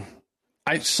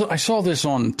I saw this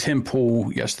on Tim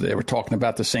Pool yesterday. They were talking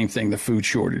about the same thing, the food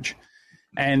shortage.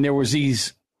 And there was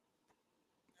these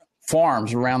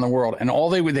farms around the world, and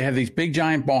they have these big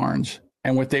giant barns.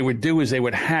 And what they would do is they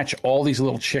would hatch all these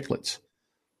little chicklets.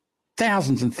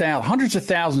 Thousands and thousands, hundreds of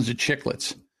thousands of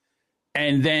chicklets.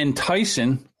 And then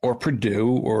Tyson or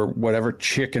Purdue or whatever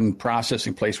chicken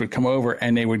processing place would come over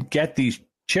and they would get these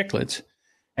chicklets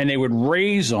and they would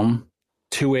raise them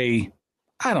to a,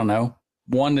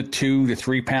 1 to 2 to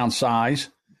 3 pound size.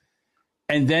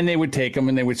 And then they would take them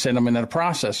and they would send them into the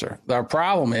processor. The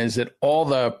problem is that all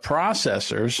the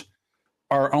processors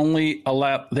are only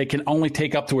allowed, they can only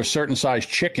take up to a certain size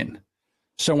chicken.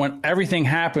 So when everything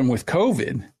happened with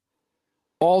COVID,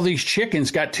 all these chickens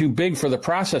got too big for the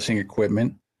processing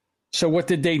equipment. So what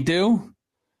did they do?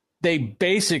 They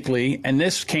basically, and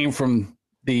this came from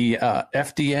the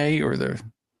FDA or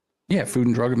Food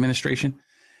and Drug Administration.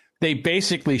 They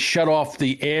basically shut off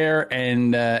the air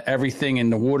and everything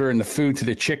in the water and the food to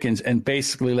the chickens and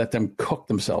basically let them cook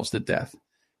themselves to death.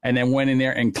 And then went in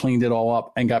there and cleaned it all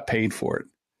up and got paid for it.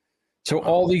 So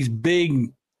all these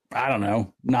big,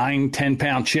 9, 10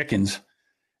 pound chickens,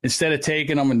 instead of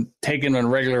taking them in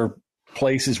regular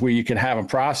places where you could have them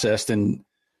processed and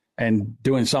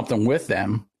doing something with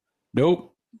them,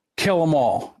 nope, kill them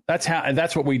all.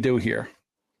 That's what we do here.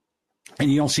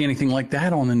 And you don't see anything like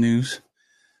that on the news.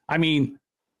 I mean,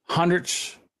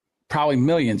 hundreds, probably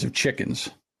millions of chickens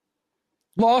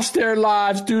lost their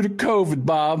lives due to COVID,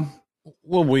 Bob.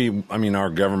 Well,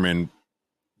 our government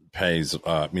pays,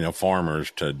 farmers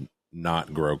to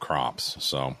not grow crops.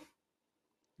 So,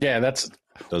 yeah,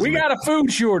 we got a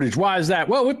food shortage. Why is that?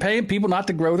 Well, we're paying people not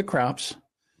to grow the crops.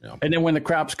 Yeah. And then when the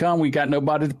crops come, we got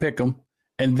nobody to pick them.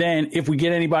 And then if we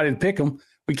get anybody to pick them,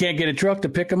 we can't get a truck to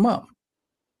pick them up.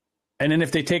 And then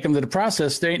if they take them to the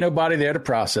process, there ain't nobody there to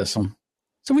process them.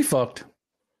 So we fucked,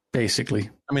 basically.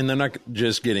 They're not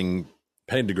just getting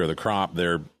paid to grow the crop.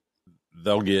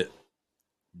 They'll get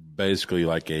basically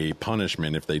like a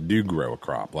punishment if they do grow a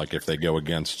crop, like if they go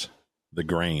against the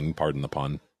grain, pardon the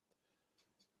pun.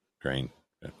 Grain.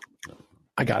 Yeah.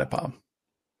 I got it, Bob.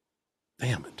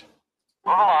 Damn it.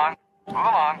 Move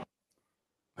along.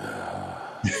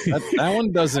 That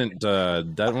one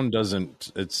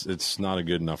doesn't, it's not a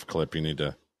good enough clip. You need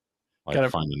to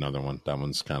find another one. That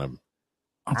one's kind of.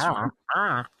 I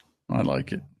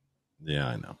like it. Yeah,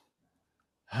 I know.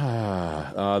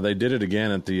 They did it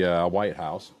again at the White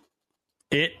House.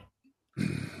 Yeah,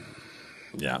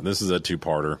 this is a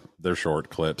two-parter. They're short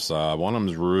clips. One of them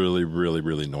is really, really,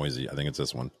 really noisy. I think it's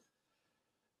this one.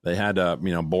 They had,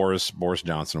 Boris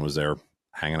Johnson was there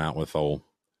hanging out with old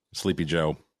Sleepy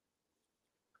Joe.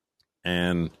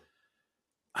 And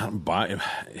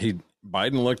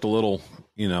Biden looked a little,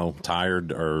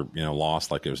 tired or,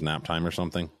 lost, like it was nap time or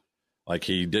something. Like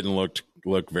he didn't look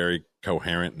very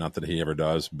coherent. Not that he ever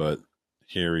does, but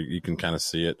here you can kind of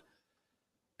see it.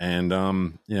 And,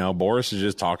 Boris is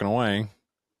just talking away.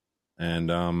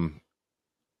 And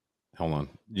hold on.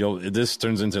 This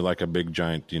turns into like a big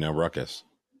giant, ruckus.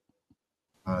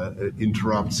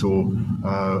 Interrupts or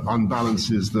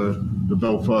unbalances the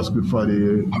Belfast Good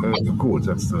Friday Accords.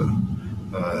 That's the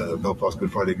Belfast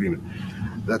Good Friday Agreement.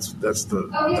 That's the.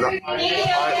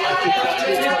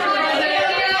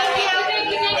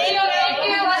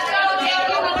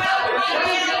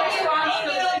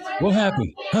 What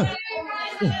happened? Huh?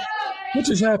 What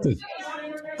just happened?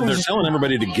 They're telling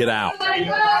everybody to get out.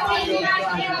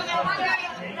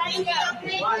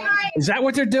 Is that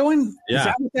what they're doing? Yeah. Is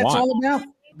that what that's all about?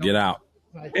 Get out.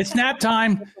 It's nap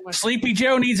time. Sleepy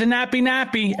Joe needs a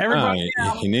nappy. Everybody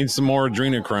out. He needs some more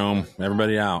adrenochrome.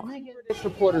 Everybody out.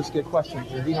 Reporters get questions.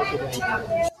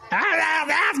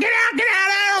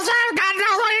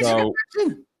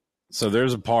 So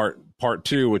there's a part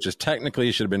 2, which is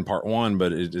technically should have been part 1,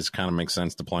 but it just kind of makes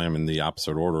sense to play them in the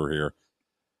opposite order here.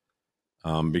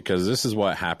 Because this is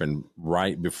what happened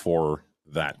right before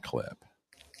that clip.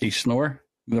 He snore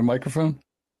with a microphone?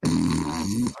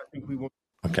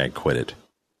 Okay, quit it.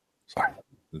 Sorry.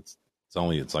 It's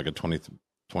like a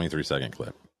 23-second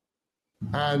clip.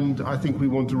 And I think we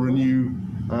want to renew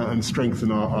and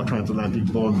strengthen our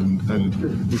transatlantic bond,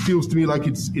 and it feels to me like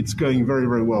it's going very,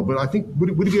 very well. But I think would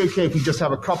it be okay if we just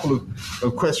have a couple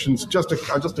of questions, just a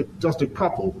couple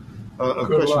of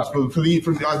questions for the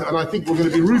and I think we're going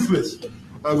to be ruthless.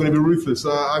 I'm going to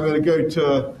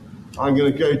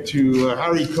go to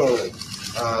Harry Cole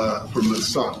from The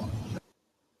Sun.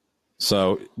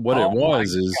 So what it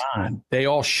was is they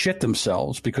all shit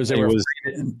themselves because Joe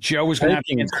was going to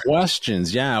have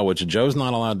questions, which Joe's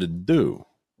not allowed to do.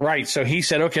 Right. So he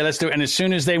said, "Okay, let's do it." And as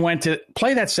soon as they went to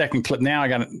play that second clip, now I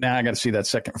got to see that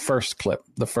the first clip,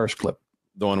 the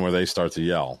one where they start to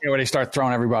yell, where they start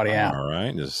throwing everybody out. All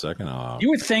right, just a second. You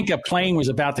would think a plane was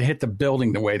about to hit the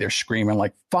building the way they're screaming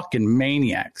like fucking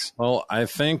maniacs. Well, I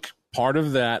think part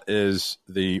of that is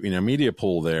the media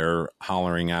pool there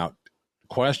hollering out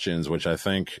questions, which I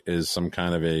think is some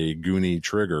kind of a Goonie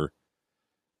trigger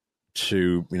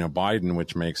to Biden,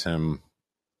 which makes him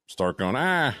start going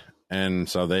and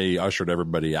so they ushered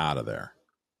everybody out of there.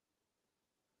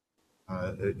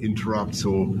 Interrupts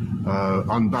or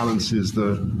unbalances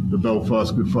the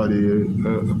Belfast Good Friday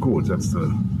Accords. That's the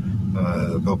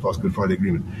Belfast Good Friday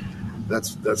Agreement.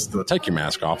 That's the. Take your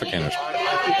mask off. I can't.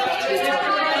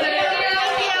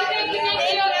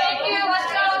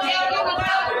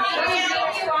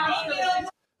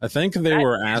 I think they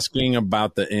were asking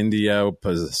about the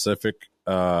Indo-Pacific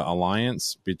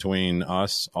alliance between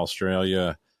us,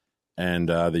 Australia, and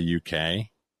the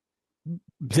UK.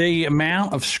 The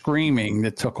amount of screaming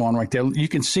that took on right there, you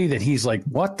can see that he's like,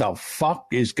 what the fuck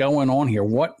is going on here?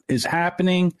 What is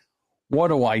happening? What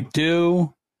do I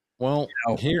do? Well,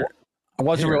 here, I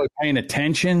wasn't really paying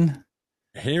attention.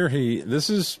 This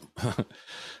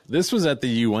was at the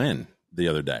UN the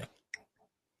other day.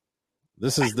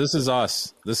 This is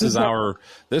us. This is our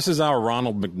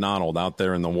Ronald McDonald out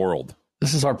there in the world.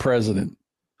 This is our president.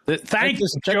 Check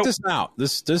this out.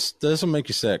 This will make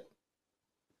you sick.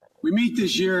 We meet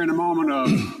this year in a moment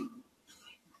of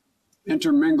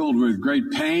intermingled with great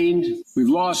pain. We've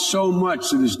lost so much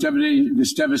to this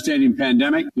devastating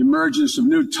pandemic, the emergence of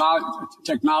new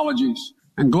technologies,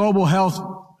 and global health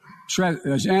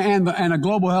and a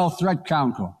global health threat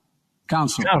council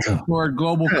toward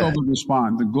global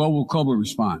COVID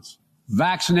response,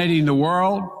 vaccinating the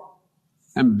world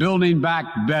and building back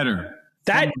better.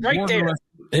 That right there.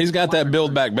 He's got that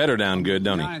build back better down good,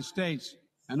 don't he? United States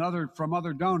and from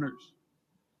other donors.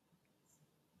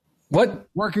 What?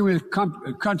 Working with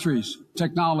countries,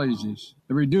 technologies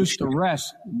that reduce the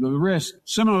risk.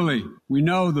 Similarly, we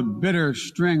know the bitter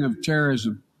sting of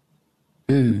terrorism.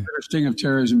 The bitter sting of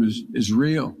terrorism is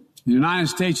real. The United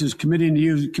States is committed to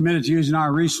using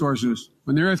our resources.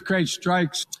 When the earthquake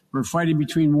strikes, we're fighting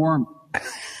between warring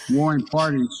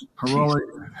parties,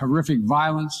 horrific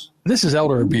violence. This is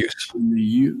elder abuse. In the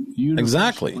universe,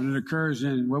 exactly. Whether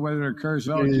it occurs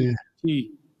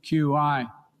LGBTQI.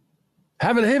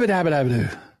 Habit.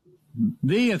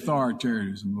 The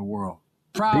authoritarianism of the world.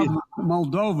 Proud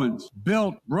Moldovans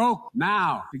broke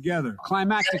now together.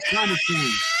 Climactic climate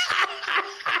change.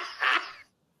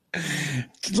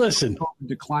 Listen.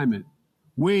 To climate.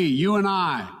 You and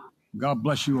I, God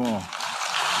bless you all.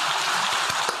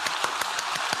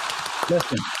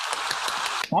 Listen,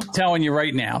 I'm telling you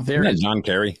right now, there is John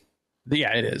Kerry.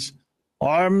 Yeah, it is.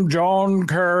 I'm John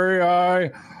Kerry.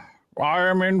 I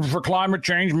am in for climate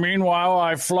change. Meanwhile,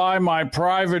 I fly my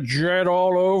private jet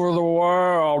all over the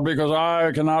world because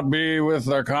I cannot be with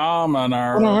the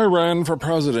commoner. When I ran for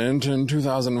president in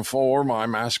 2004, my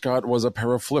mascot was a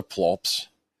pair of flip-flops.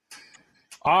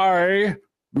 I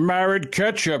married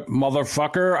ketchup,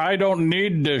 motherfucker. I don't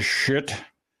need this shit.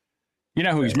 You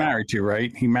know who he's married to,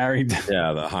 right? He married...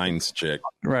 Yeah, the Heinz chick.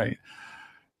 Right.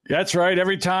 That's right.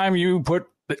 Every time you put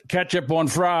ketchup on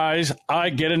fries,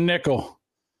 I get a nickel.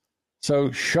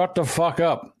 So shut the fuck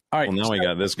up. All right. Well, now we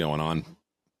got this going on.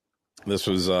 This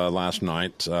was last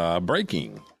night.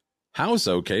 Breaking. House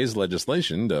okays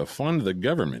legislation to fund the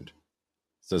government.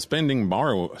 Suspend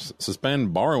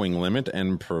borrowing limit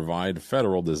and provide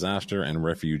federal disaster and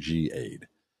refugee aid.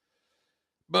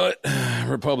 But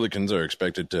Republicans are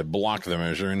expected to block the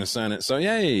measure in the Senate. So,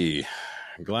 yay.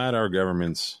 Glad our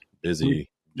government's busy.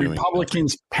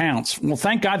 Republicans pounce. Well,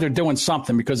 thank God they're doing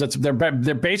something because they're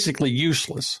basically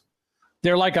useless.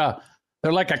 They're like a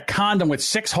condom with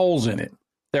 6 holes in it.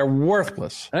 They're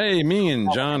worthless. Hey, me and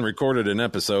John recorded an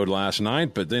episode last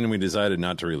night, but then we decided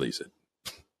not to release it.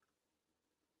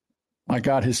 My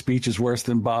God, his speech is worse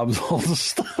than Bob's old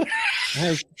stuff.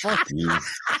 Hey, fuck you.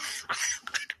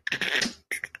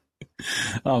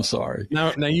 I'm sorry.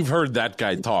 Now you've heard that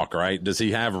guy talk, right? Does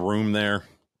he have room there?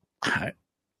 I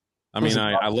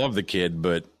love the kid,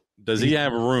 but does he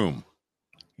have room?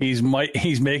 He's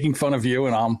making fun of you,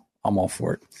 and I'm all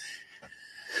for it.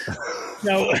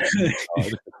 No.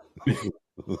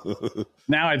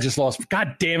 Now I just lost.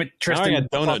 God damn it, Tristan! I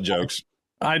got donut jokes.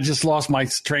 I just lost my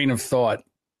train of thought.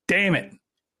 Damn it!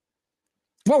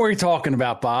 What were you talking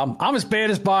about, Bob? I'm as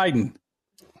bad as Biden.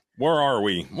 Where are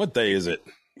we? What day is it?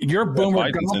 You're Boomer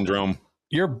Biden Gump. syndrome.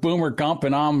 You're Boomer Gump,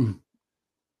 and I'm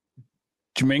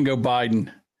Jamingo Biden.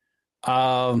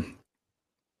 I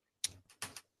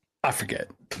forget.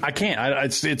 I can't.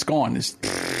 It's gone.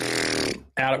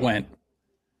 Out it went. It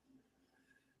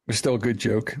was still a good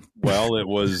joke. Well, it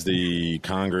was the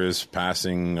Congress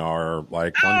passing our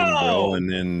funding bill,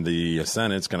 and then the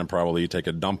Senate's going to probably take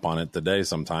a dump on it today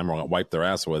sometime, or wipe their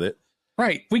ass with it.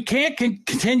 Right. We can't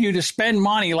continue to spend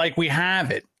money like we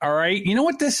have it. All right. You know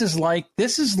what this is like?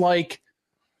 This is like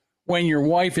when your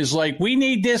wife is like, we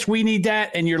need this, we need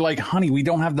that. And you're like, honey, we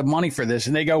don't have the money for this.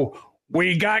 And they go,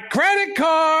 we got credit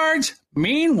cards.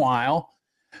 Meanwhile,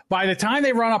 by the time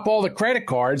they run up all the credit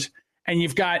cards and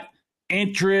you've got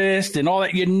interest and all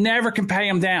that, you never can pay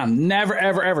them down. Never,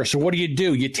 ever, ever. So what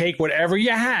do? You take whatever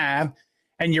you have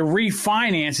and you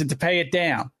refinance it to pay it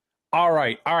down. All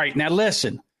right. Now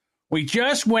listen. We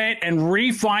just went and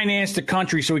refinanced the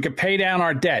country so we could pay down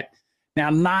our debt. Now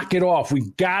knock it off.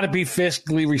 We got to be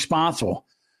fiscally responsible.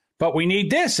 But we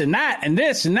need this and that and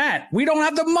this and that. We don't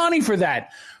have the money for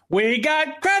that. We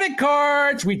got credit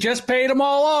cards. We just paid them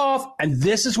all off. And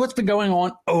this is what's been going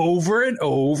on over and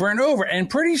over and over. And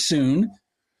pretty soon,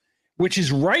 which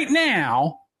is right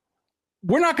now,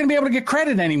 we're not going to be able to get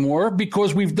credit anymore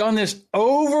because we've done this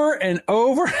over and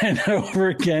over and over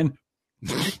again.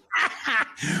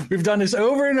 We've done this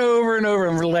over and over and over,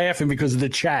 and we're laughing because of the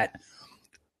chat.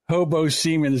 Hobo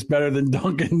semen is better than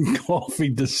Dunkin' coffee.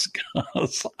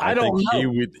 Discuss. I don't know. He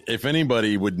would, if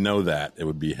anybody would know that, it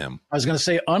would be him. I was going to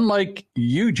say, unlike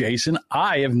you, Jason,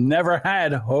 I have never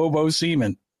had hobo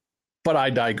semen, but I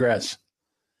digress.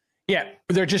 Yeah,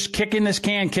 they're just kicking this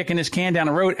can down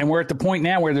the road, and we're at the point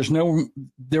now where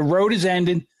the road is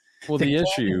ended. Well, the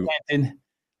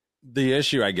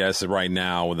issue, I guess, right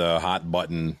now, the hot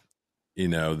button,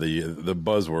 the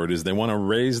buzzword is they want to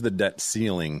raise the debt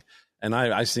ceiling. And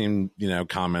I've seen,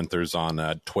 commenters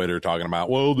on Twitter talking about,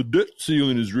 well, the debt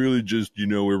ceiling is really just,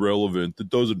 irrelevant. It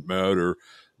doesn't matter. I'm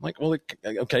like, well,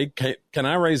 okay, can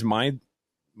I raise mine?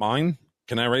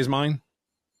 Can I raise mine?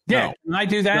 Yeah, no. Can I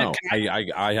do that?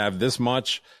 No, I have this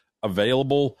much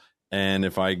available, and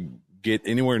if I get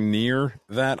anywhere near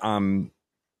that, I'm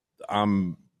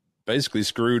basically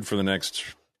screwed for the next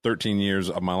 13 years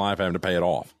of my life having to pay it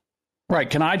off. Right.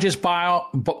 Can I just borrow?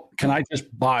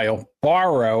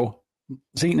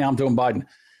 See, now I'm doing Biden.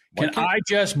 Can I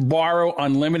just borrow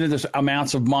unlimited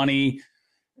amounts of money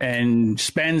and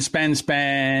spend,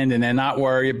 and then not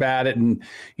worry about it, and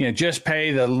just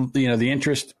pay the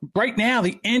interest? Right now,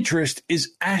 the interest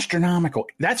is astronomical.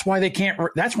 That's why we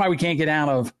can't get out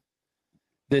of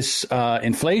this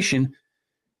inflation.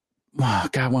 Oh,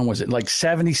 God, when was it? Like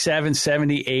 77,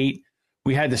 78.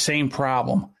 We had the same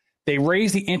problem. They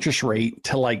raised the interest rate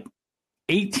to like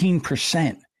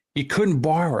 18%. You couldn't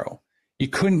borrow. You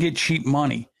couldn't get cheap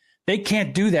money. They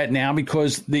can't do that now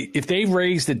because if they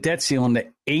raise the debt ceiling to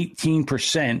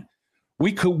 18%,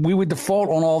 we would default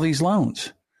on all these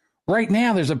loans. Right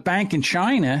now, there's a bank in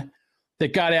China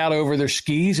that got out over their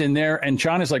skis, and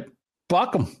China's like,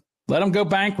 fuck them, let them go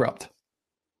bankrupt.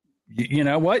 You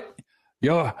know what?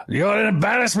 You're an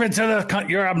embarrassment to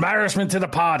the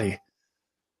party.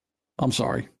 I'm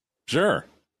sorry. Sure.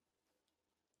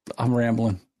 I'm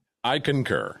rambling. I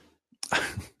concur.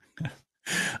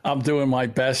 I'm doing my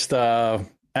best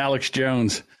Alex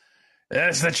Jones.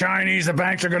 It's the Chinese. The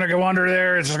banks are going to go under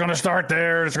there. It's going to start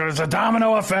there. It's a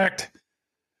domino effect.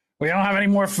 We don't have any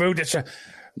more food.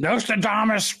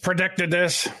 Nostradamus predicted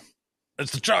this.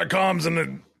 It's the Chi-Coms and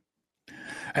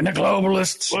the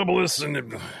globalists. Globalists and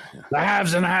the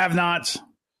haves and the have-nots.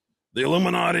 The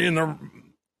Illuminati and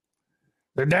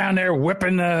they're down there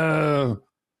whipping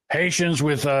Haitians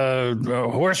with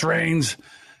horse reins.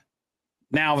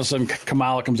 Now all of a sudden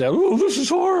Kamala comes out, oh, this is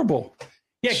horrible.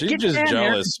 Yeah, she's just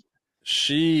jealous.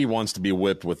 She wants to be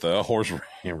whipped with horse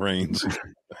reins.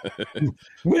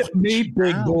 Whip me,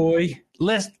 big boy.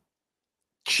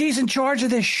 She's in charge of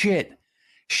this shit.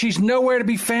 She's nowhere to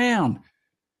be found.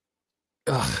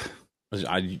 Ugh.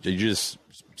 I just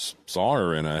saw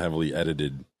her in a heavily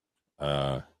edited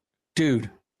news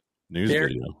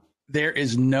video. There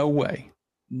is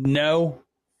no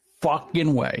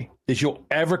fucking way that you'll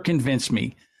ever convince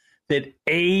me that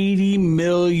 80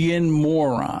 million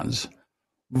morons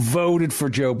voted for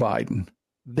Joe Biden.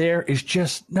 There is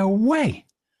just no way.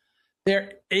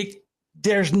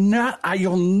 There's not.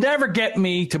 You'll never get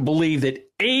me to believe that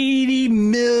 80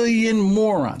 million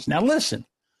morons. Now listen,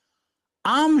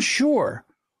 I'm sure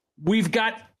we've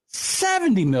got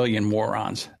 70 million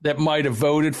morons that might have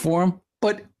voted for him,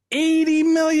 but 80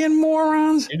 million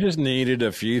morons? You just needed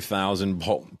a few thousand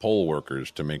poll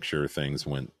workers to make sure things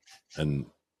went in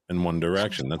one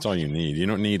direction. That's all you need. You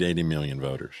don't need 80 million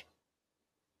voters.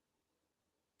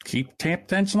 Keep tap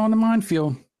dancing on the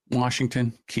minefield,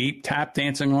 Washington. Keep tap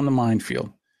dancing on the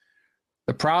minefield.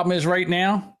 The problem is right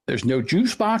now, there's no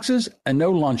juice boxes and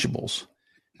no Lunchables.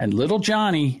 And little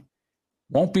Johnny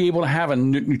won't be able to have a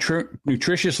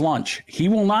nutritious lunch. He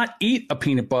will not eat a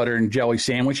peanut butter and jelly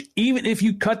sandwich, even if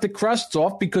you cut the crusts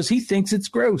off, because he thinks it's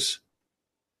gross.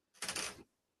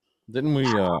 Didn't we?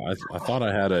 I thought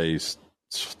I had a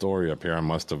story up here. I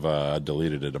must have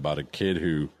deleted it, about a kid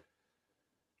who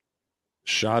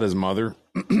shot his mother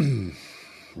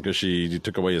because she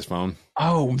took away his phone.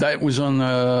 Oh, that was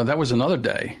another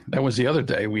day. That was the other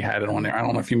day we had it on there. I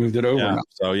don't know if you moved it over.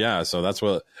 Yeah. So that's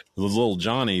what little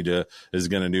Johnny is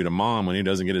going to do to mom when he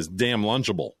doesn't get his damn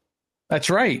Lunchable. That's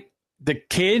right. The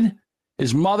kid,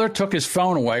 his mother took his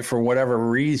phone away for whatever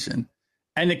reason,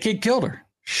 and the kid killed her,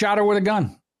 shot her with a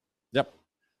gun. Yep.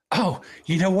 Oh,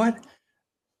 you know what?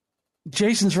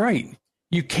 Jason's right.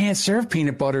 You can't serve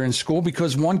peanut butter in school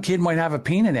because one kid might have a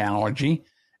peanut allergy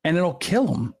and it'll kill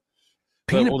him.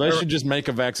 They should just make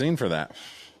a vaccine for that.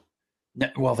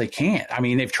 Well, they can't. I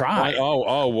mean, they've tried.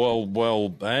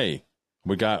 Well, hey,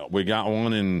 we got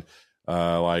one in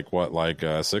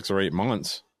 6 or 8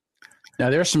 months. Now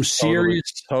there's some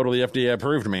serious, totally FDA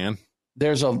approved, man.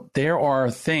 There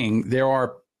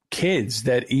are kids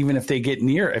that even if they get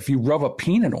near, if you rub a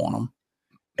peanut on them,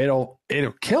 it'll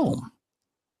kill them.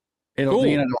 It'll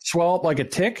swell up like a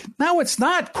tick. No, it's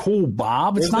not cool,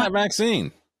 Bob. It's not that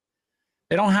vaccine.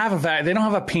 They don't have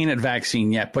a peanut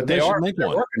vaccine yet, but they're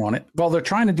working on it. Well, they're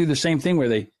trying to do the same thing where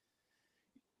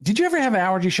did you ever have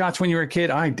allergy shots when you were a kid?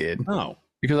 I did. No.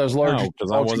 Because I was allergic. No,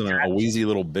 because I wasn't a wheezy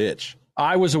little bitch.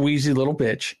 I was a wheezy little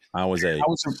bitch. I was a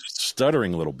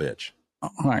stuttering little bitch.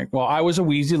 All right. Well, I was a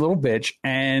wheezy little bitch,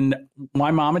 and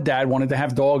my mom and dad wanted to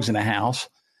have dogs in the house.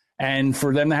 And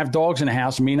for them to have dogs in the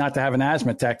house and me not to have an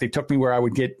asthma attack, they took me where I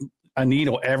would get a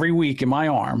needle every week in my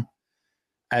arm.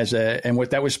 And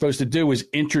what that was supposed to do was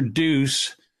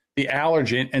introduce the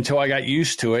allergen until I got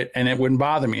used to it and it wouldn't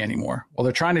bother me anymore. Well,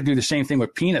 they're trying to do the same thing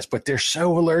with peanuts, but they're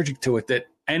so allergic to it that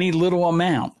any little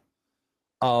amount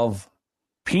of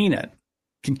peanut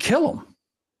can kill them.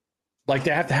 Like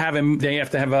they have to have a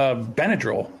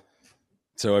Benadryl.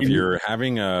 So if you're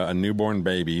having a newborn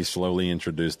baby, slowly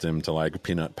introduce them to like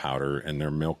peanut powder in their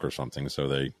milk or something, so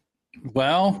they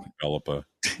develop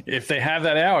if they have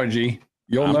that allergy,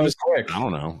 you'll know quick. I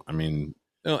don't know. I mean,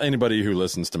 anybody who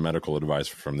listens to medical advice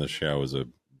from this show is a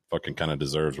fucking kind of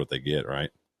deserves what they get, right?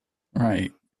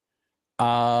 Right.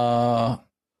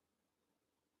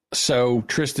 So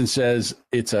Tristan says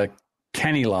it's a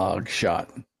Kenalog shot.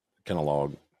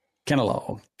 Kenalog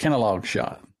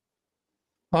shot.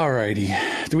 All righty.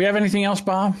 Do we have anything else,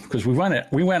 Bob? Because we were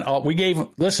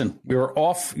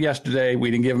off yesterday. We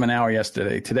didn't give him an hour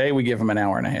yesterday. Today we give him an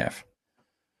hour and a half.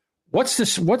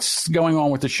 What's going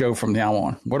on with the show from now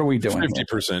on? What are we doing?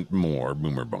 50% more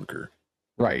Boomer Bunker.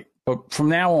 Right. But from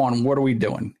now on, what are we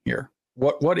doing here?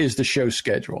 What is the show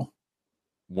schedule?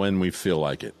 When we feel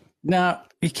like it. No,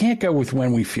 you can't go with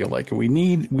when we feel like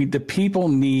it. The people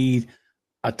need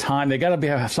a time. They got to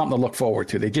have something to look forward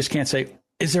to. They just can't say,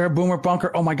 is there a Boomer Bunker?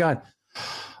 Oh my God.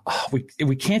 Oh,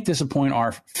 we can't disappoint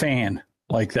our fan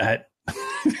like that.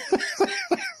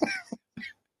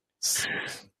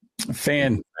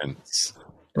 Fan.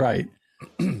 Right.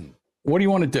 What do you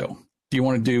want to do? Do you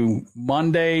want to do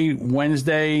Monday,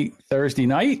 Wednesday, Thursday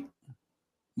night?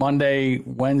 Monday,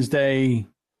 Wednesday,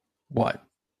 what?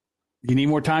 You need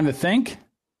more time to think?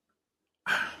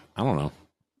 I don't know.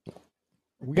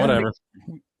 Whatever.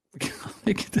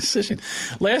 Make a decision.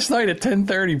 Last night at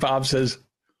 10:30, Bob says,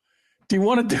 do you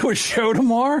want to do a show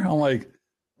tomorrow? I'm like,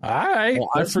 all right. Well,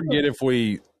 I forget if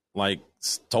we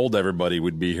told everybody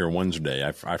we'd be here Wednesday.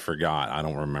 I forgot. I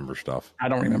don't remember stuff. I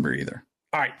don't remember either.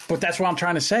 All right. But that's what I'm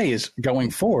trying to say is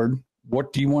going forward,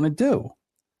 what do you want to do?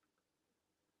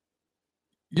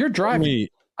 You're driving.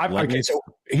 So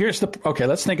here's okay,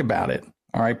 let's think about it.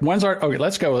 All right.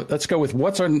 Let's go with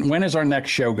when is our next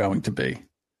show going to be?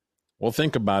 Well,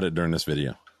 think about it during this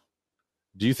video.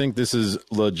 Do you think this is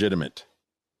legitimate?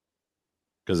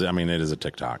 Because, I mean, it is a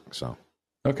TikTok, so.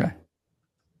 Okay.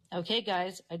 Okay,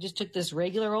 guys, I just took this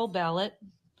regular old ballot,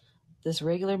 this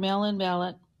regular mail-in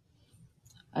ballot.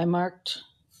 I marked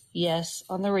yes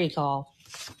on the recall.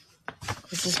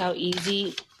 This is how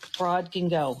easy fraud can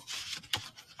go.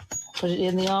 Put it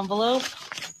in the envelope.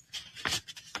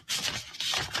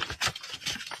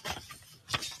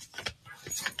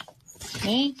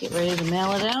 Okay, get ready to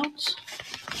mail it out.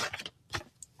 I'm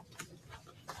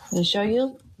going to show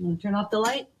you. I'm going to turn off the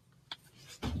light.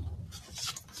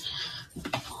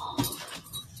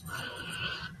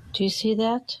 Do you see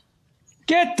that?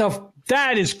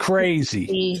 That is crazy.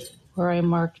 See where I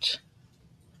marked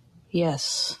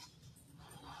yes.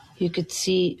 You could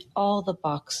see all the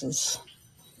boxes.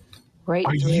 Right.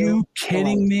 Are you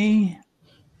kidding me?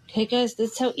 Hey guys,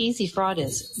 that's how easy fraud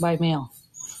is by mail.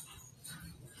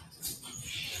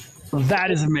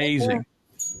 That is amazing.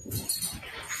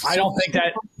 I don't think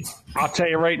that. I'll tell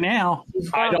you right now.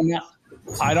 I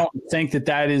don't think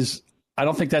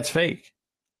that's fake.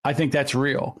 I think that's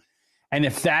real. And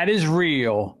if that is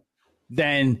real,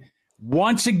 then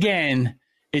once again,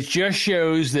 it just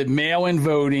shows that mail-in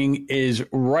voting is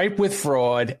ripe with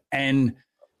fraud, and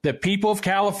the people of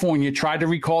California tried to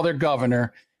recall their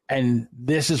governor, and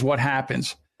this is what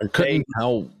happens. I couldn't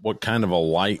tell what kind of a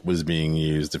light was being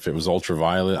used. If it was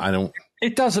ultraviolet,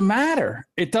 It doesn't matter.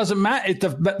 It doesn't matter.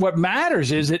 What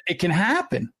matters is it can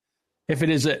happen. If it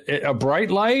is a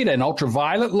bright light, an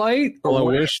ultraviolet light. I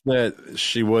wish that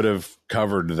she would have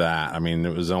covered that. I mean,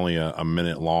 it was only a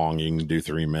minute long. You can do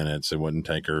 3 minutes. It wouldn't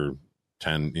take her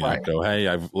 10, Right. Go, hey,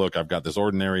 I've got this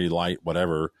ordinary light,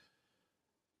 whatever.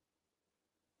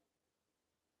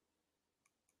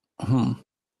 Mm-hmm.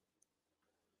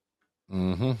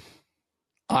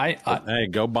 Hey,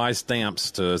 go buy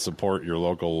stamps to support your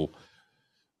local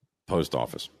post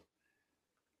office.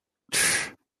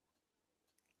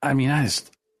 I mean,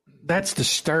 that's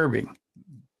disturbing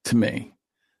to me.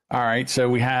 All right. So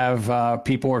we have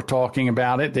people are talking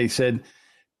about it. They said,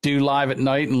 do live at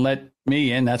night and let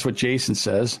me in. That's what Jason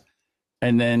says.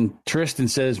 And then Tristan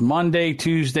says Monday,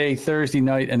 Tuesday, Thursday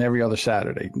night, and every other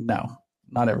Saturday. No,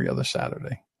 not every other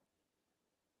Saturday.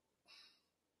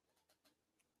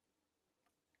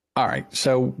 All right.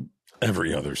 So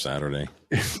every other Saturday.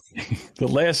 The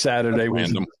last Saturday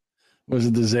was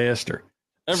a disaster.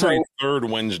 Every third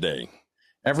Wednesday.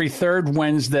 Every third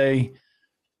Wednesday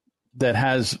that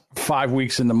has 5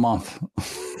 weeks in the month.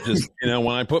 Just, when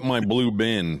I put my blue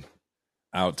bin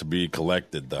out to be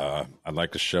collected, I'd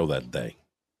like to show that day.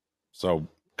 So,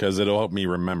 because it'll help me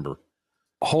remember.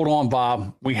 Hold on,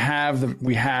 Bob. We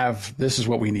have this is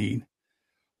what we need.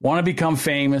 Want to become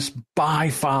famous?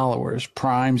 Buy followers,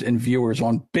 primes, and viewers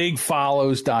on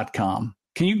bigfollows.com.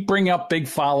 Can you bring up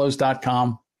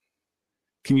bigfollows.com?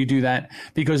 Can you do that?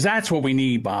 Because that's what we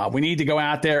need, Bob. We need to go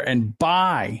out there and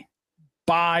buy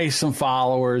some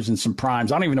followers and some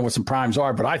primes. I don't even know what some primes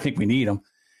are, but I think we need them.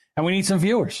 And we need some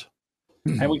viewers.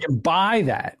 And we can buy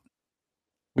that.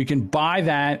 We can buy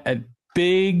that at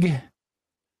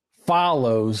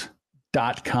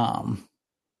bigfollows.com.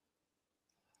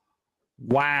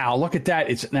 Wow, look at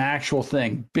that. It's an actual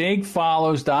thing.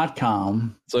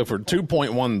 Bigfollows.com. So for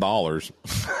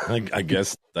 $2.1, I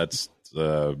guess that's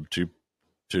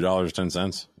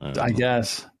 $2.10. I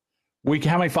guess.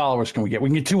 How many followers can we get? We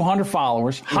can get 200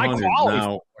 followers. 200. High quality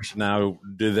followers. Now,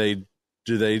 do they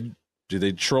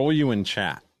troll you in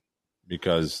chat?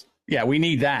 Because yeah, we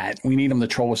need that. We need them to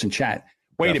troll us in chat.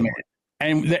 Wait a minute.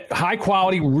 And the high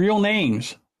quality real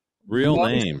names.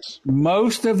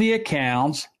 Most of the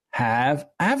accounts have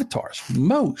avatars.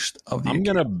 Most of the I'm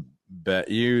going to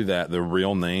bet you that the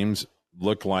real names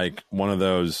look like one of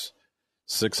those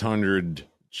 600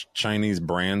 Chinese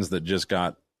brands that just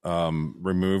got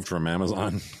removed from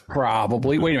Amazon.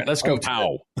 Probably. Wait a minute. Let's go.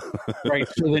 Right.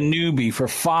 So the newbie for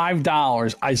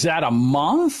 $5. Is that a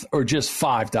month or just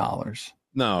 $5?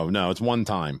 No, it's one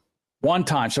time. One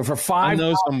time. So for $5. I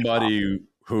know somebody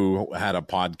who had a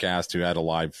podcast, who had a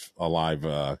live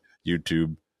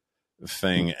YouTube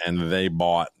thing, and they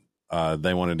bought.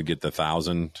 They wanted to get the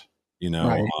 1,000,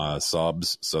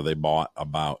 subs, so they bought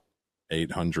about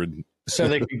 800. So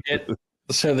they could get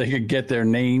So they could get their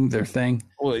name, their thing.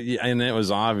 Well, yeah, and it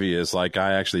was obvious. Like,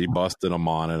 I actually busted them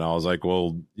on it. I was like,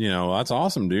 well, that's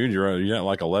awesome, dude. You got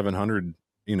like 1,100,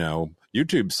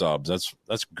 YouTube subs.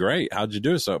 That's great. How'd you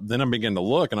do it? So then I began to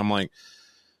look, and I'm like,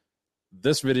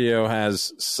 this video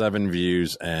has 7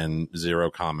 views and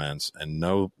 0 comments and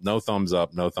no thumbs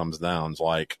up, no thumbs downs.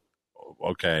 Like,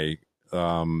 okay.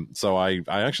 So I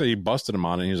actually busted him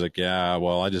on it. He was like, yeah,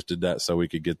 well, I just did that so we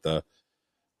could get the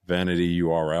vanity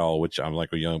URL, which I'm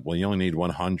like, well, you only need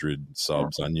 100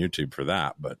 subs on YouTube for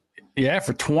that. But yeah,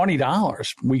 for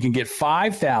 $20, we can get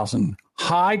 5,000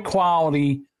 high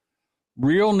quality,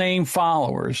 real name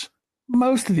followers.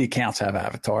 Most of the accounts have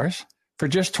avatars for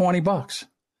just $20.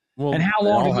 Well, and how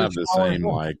long do they have the same?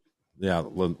 Like, yeah,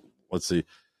 let's see.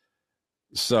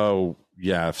 So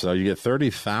yeah, so you get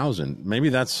 30,000. Maybe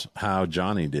that's how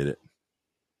Johnny did it.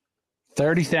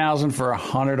 30,000 for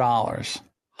 $100.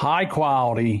 High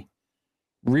quality,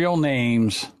 real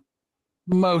names.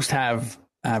 Most have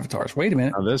avatars. Wait a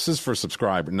minute. Now, this is for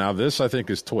subscriber. Now this I think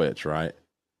is Twitch, right?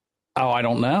 Oh, I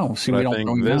don't know. See, I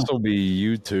think this will be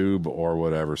YouTube or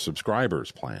whatever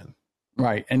subscribers plan.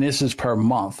 Right, and this is per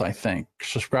month, I think.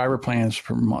 Subscriber plans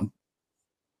per month.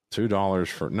 $2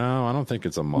 for no, I don't think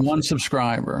it's a month. One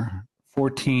subscriber,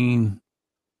 14.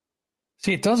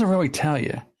 See, it doesn't really tell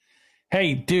you.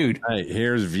 Hey, dude. Hey,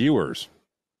 here's viewers.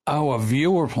 Oh, a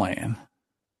viewer plan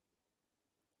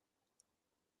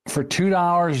for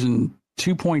 $2 and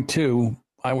 2.2.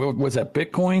 Was that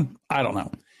Bitcoin? I don't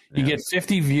know. You get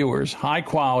 50 viewers, high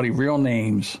quality, real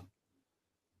names.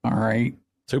 All right.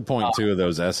 2.2 of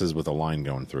those S's with a line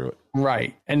going through it.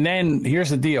 Right. And then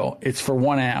here's the deal. It's for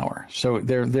 1 hour. So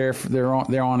they're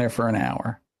on there for an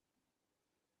hour.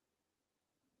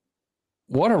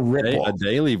 What a rip-off. A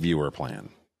daily viewer plan.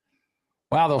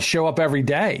 Wow, they'll show up every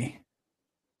day.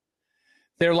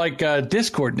 They're like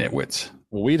Discord nitwits.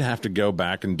 Well, we'd have to go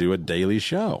back and do a daily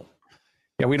show.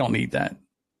 Yeah, we don't need that.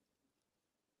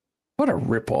 What a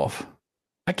ripoff.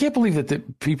 I can't believe that the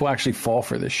people actually fall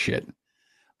for this shit.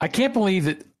 I can't believe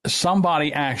that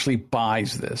somebody actually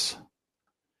buys this.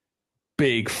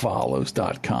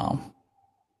 Bigfollows.com.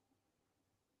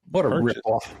 What a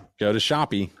ripoff. Go to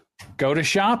Shopee. Go to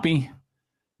Shopee.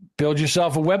 Build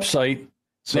yourself a website.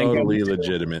 Totally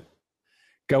legitimate.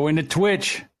 Go into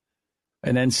Twitch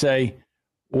and then say,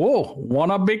 whoa,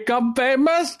 want to become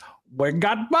famous? We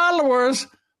got followers.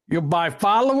 You buy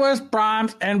followers,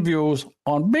 primes, and views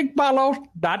on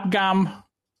bigfollows.com.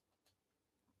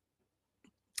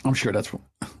 I'm sure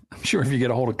if you get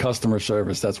a hold of customer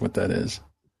service, that's what that is.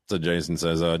 So Jason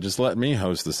says, just let me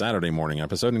host the Saturday morning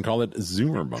episode and call it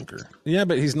Zoomer Bunker. Yeah,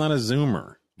 but he's not a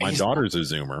Zoomer. My daughter's a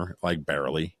Zoomer, like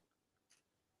barely.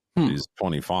 She's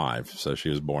 25, so she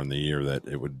was born the year that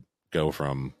it would go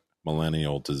from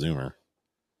millennial to Zoomer.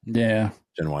 Yeah.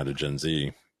 Gen Y to Gen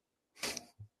Z.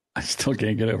 I still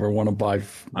can't get over one to buy.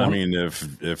 I mean,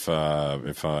 if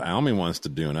Almy wants to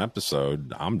do an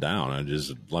episode, I'm down.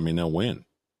 Just let me know when.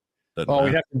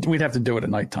 We'd have to do it at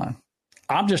nighttime.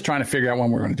 I'm just trying to figure out when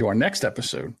we're going to do our next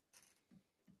episode.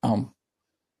 I'm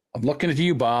looking at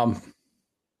you, Bob.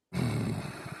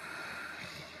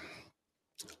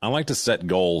 I like to set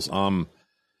goals. How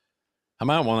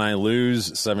about when I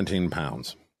lose 17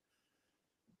 pounds?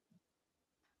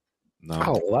 No.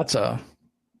 Oh, that's a.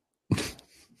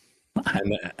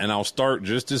 and I'll start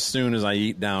just as soon as I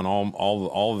eat down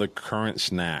all the current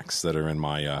snacks that are in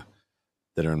my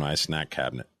snack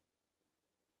cabinet,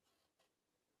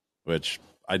 which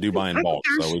I do buy in bulk.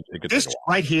 So it could this take a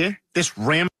while. Right here, this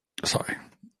ram. Sorry,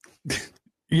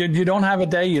 you don't have a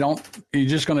day. You're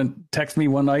just going to text me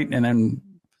one night and then.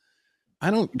 I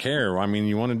don't care. I mean,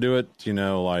 you want to do it,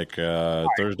 like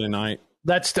Thursday night.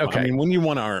 That's okay. I mean, when you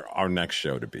want our next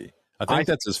show to be, I think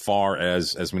that's as far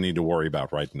as we need to worry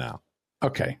about right now.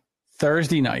 Okay.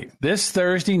 Thursday night. This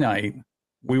Thursday night,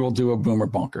 we will do a Boomer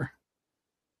Bunker.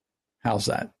 How's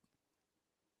that?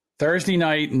 Thursday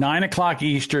night, 9:00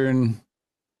 Eastern,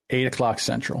 8:00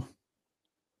 Central.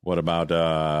 What about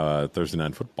Thursday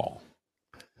Night Football?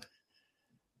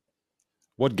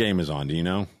 What game is on? Do you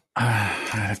know? I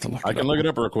have to look it up. I can look it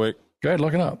up real quick. Go ahead,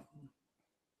 look it up.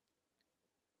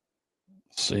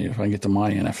 Let's see if I can get to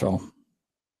my NFL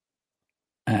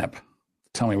app.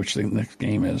 Tell me which the next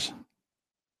game is.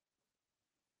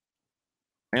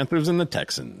 Panthers and the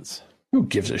Texans. Who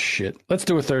gives a shit? Let's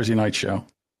do a Thursday night show.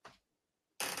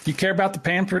 Do you care about the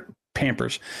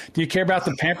Pampers? Do you care about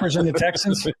the Pampers and the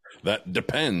Texans? That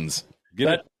depends.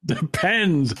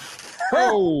 Depends.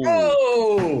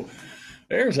 Oh.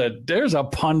 There's a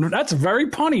pun. That's very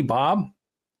punny, Bob.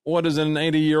 What does an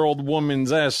 80-year-old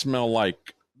woman's ass smell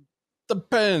like?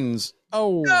 Depends.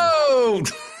 Oh. No.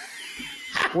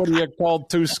 What do you call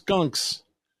two skunks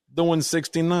doing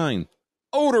 69?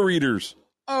 Odor eaters.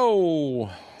 Oh,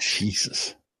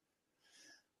 Jesus.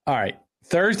 All right.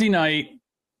 Thursday night,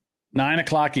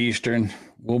 9:00 Eastern.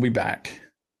 We'll be back.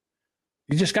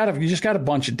 You just got a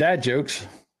bunch of dad jokes.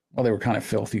 Well, they were kind of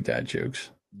filthy dad jokes.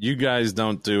 You guys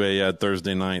don't do a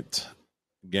Thursday night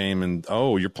game, and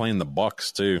you're playing the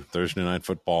Bucks too. Thursday night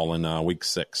football in week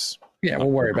 6. Yeah,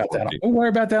 we'll worry about that. We'll worry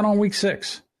about that on week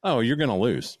 6. Oh, you're going to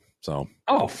lose. So,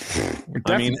 I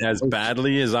mean, as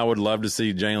badly as I would love to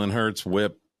see Jalen Hurts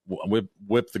whip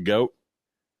the GOAT.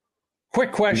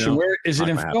 Quick question: where is it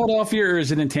in Philadelphia or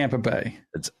is it in Tampa Bay?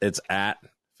 It's at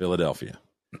Philadelphia.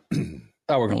 We're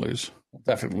going to lose. We'll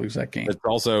definitely lose that game.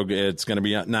 It's going to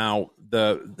be now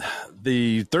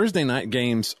the Thursday night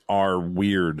games are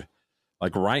weird.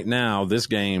 Like right now, this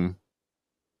game,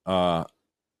 I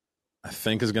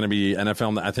think is going to be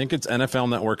NFL. I think it's NFL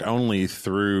Network only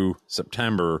through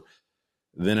September.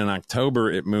 Then in October,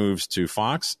 it moves to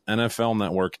Fox, NFL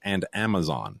Network, and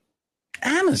Amazon.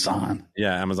 Amazon?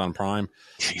 Yeah, Amazon Prime.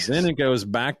 Jesus. Then it goes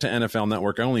back to NFL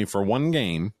Network only for one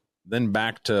game, then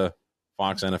back to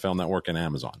Fox, NFL Network, and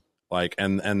Amazon.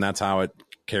 And that's how it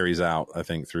carries out, I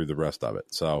think, through the rest of it.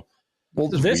 So,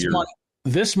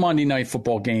 this Monday night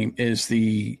football game is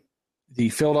the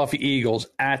Philadelphia Eagles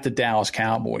at the Dallas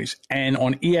Cowboys. And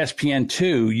on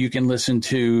ESPN2, you can listen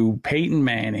to Peyton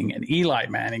Manning and Eli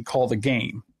Manning call the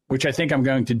game, which I think I'm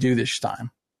going to do this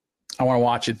time. I want to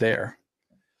watch it there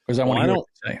because I want to hear what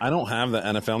they say. I don't have the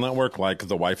NFL Network like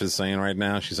the wife is saying right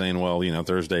now. She's saying, well,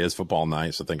 Thursday is football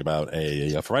night, so think about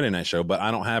a Friday night show. But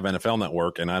I don't have NFL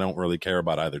Network, and I don't really care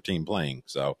about either team playing.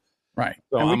 So, right.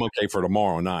 So I'm okay for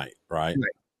tomorrow night, right?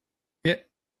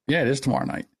 Yeah, it is tomorrow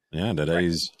night. Yeah,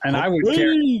 today's. And I would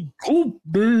care.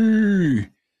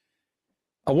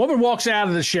 A woman walks out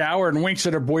of the shower and winks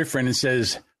at her boyfriend and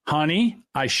says, "Honey,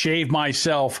 I shaved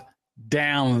myself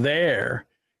down there.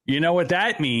 You know what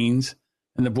that means?"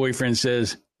 And the boyfriend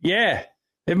says, "Yeah,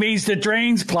 it means the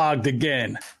drain's clogged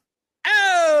again."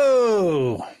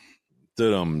 Oh!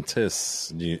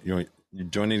 Tiss. Do you want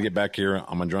me to get back here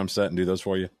on my drum set and do those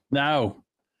for you? No.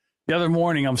 The other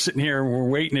morning, I'm sitting here and we're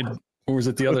waiting to. Or was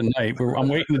it the other night? I'm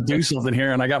waiting to do something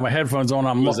here, and I got my headphones on.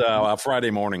 It was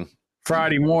Friday morning.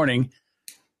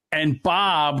 And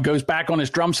Bob goes back on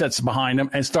his drum sets behind him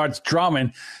and starts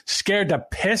drumming, scared the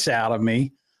piss out of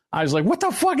me. I was like, what the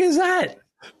fuck is that?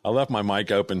 I left my mic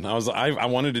open. I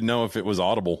wanted to know if it was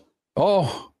audible.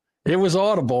 Oh, it was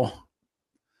audible.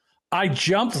 I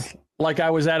jumped like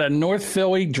I was at a North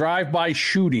Philly drive-by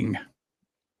shooting.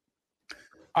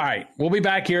 All right, we'll be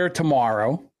back here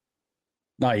tomorrow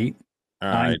night. All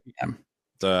right. 9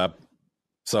 p.m.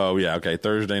 So, yeah, okay.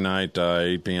 Thursday night,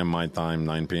 8 p.m. my time,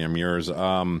 9 p.m. yours.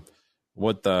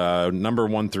 What the number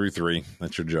 1 through 3?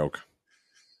 That's your joke.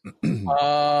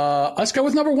 Let's go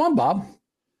with number 1, Bob.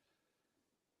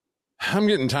 I'm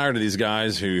getting tired of these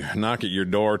guys who knock at your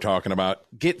door talking about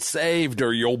get saved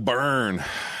or you'll burn.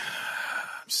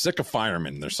 I'm sick of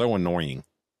firemen. They're so annoying.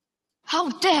 How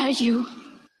dare you?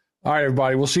 All right,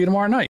 everybody. We'll see you tomorrow night.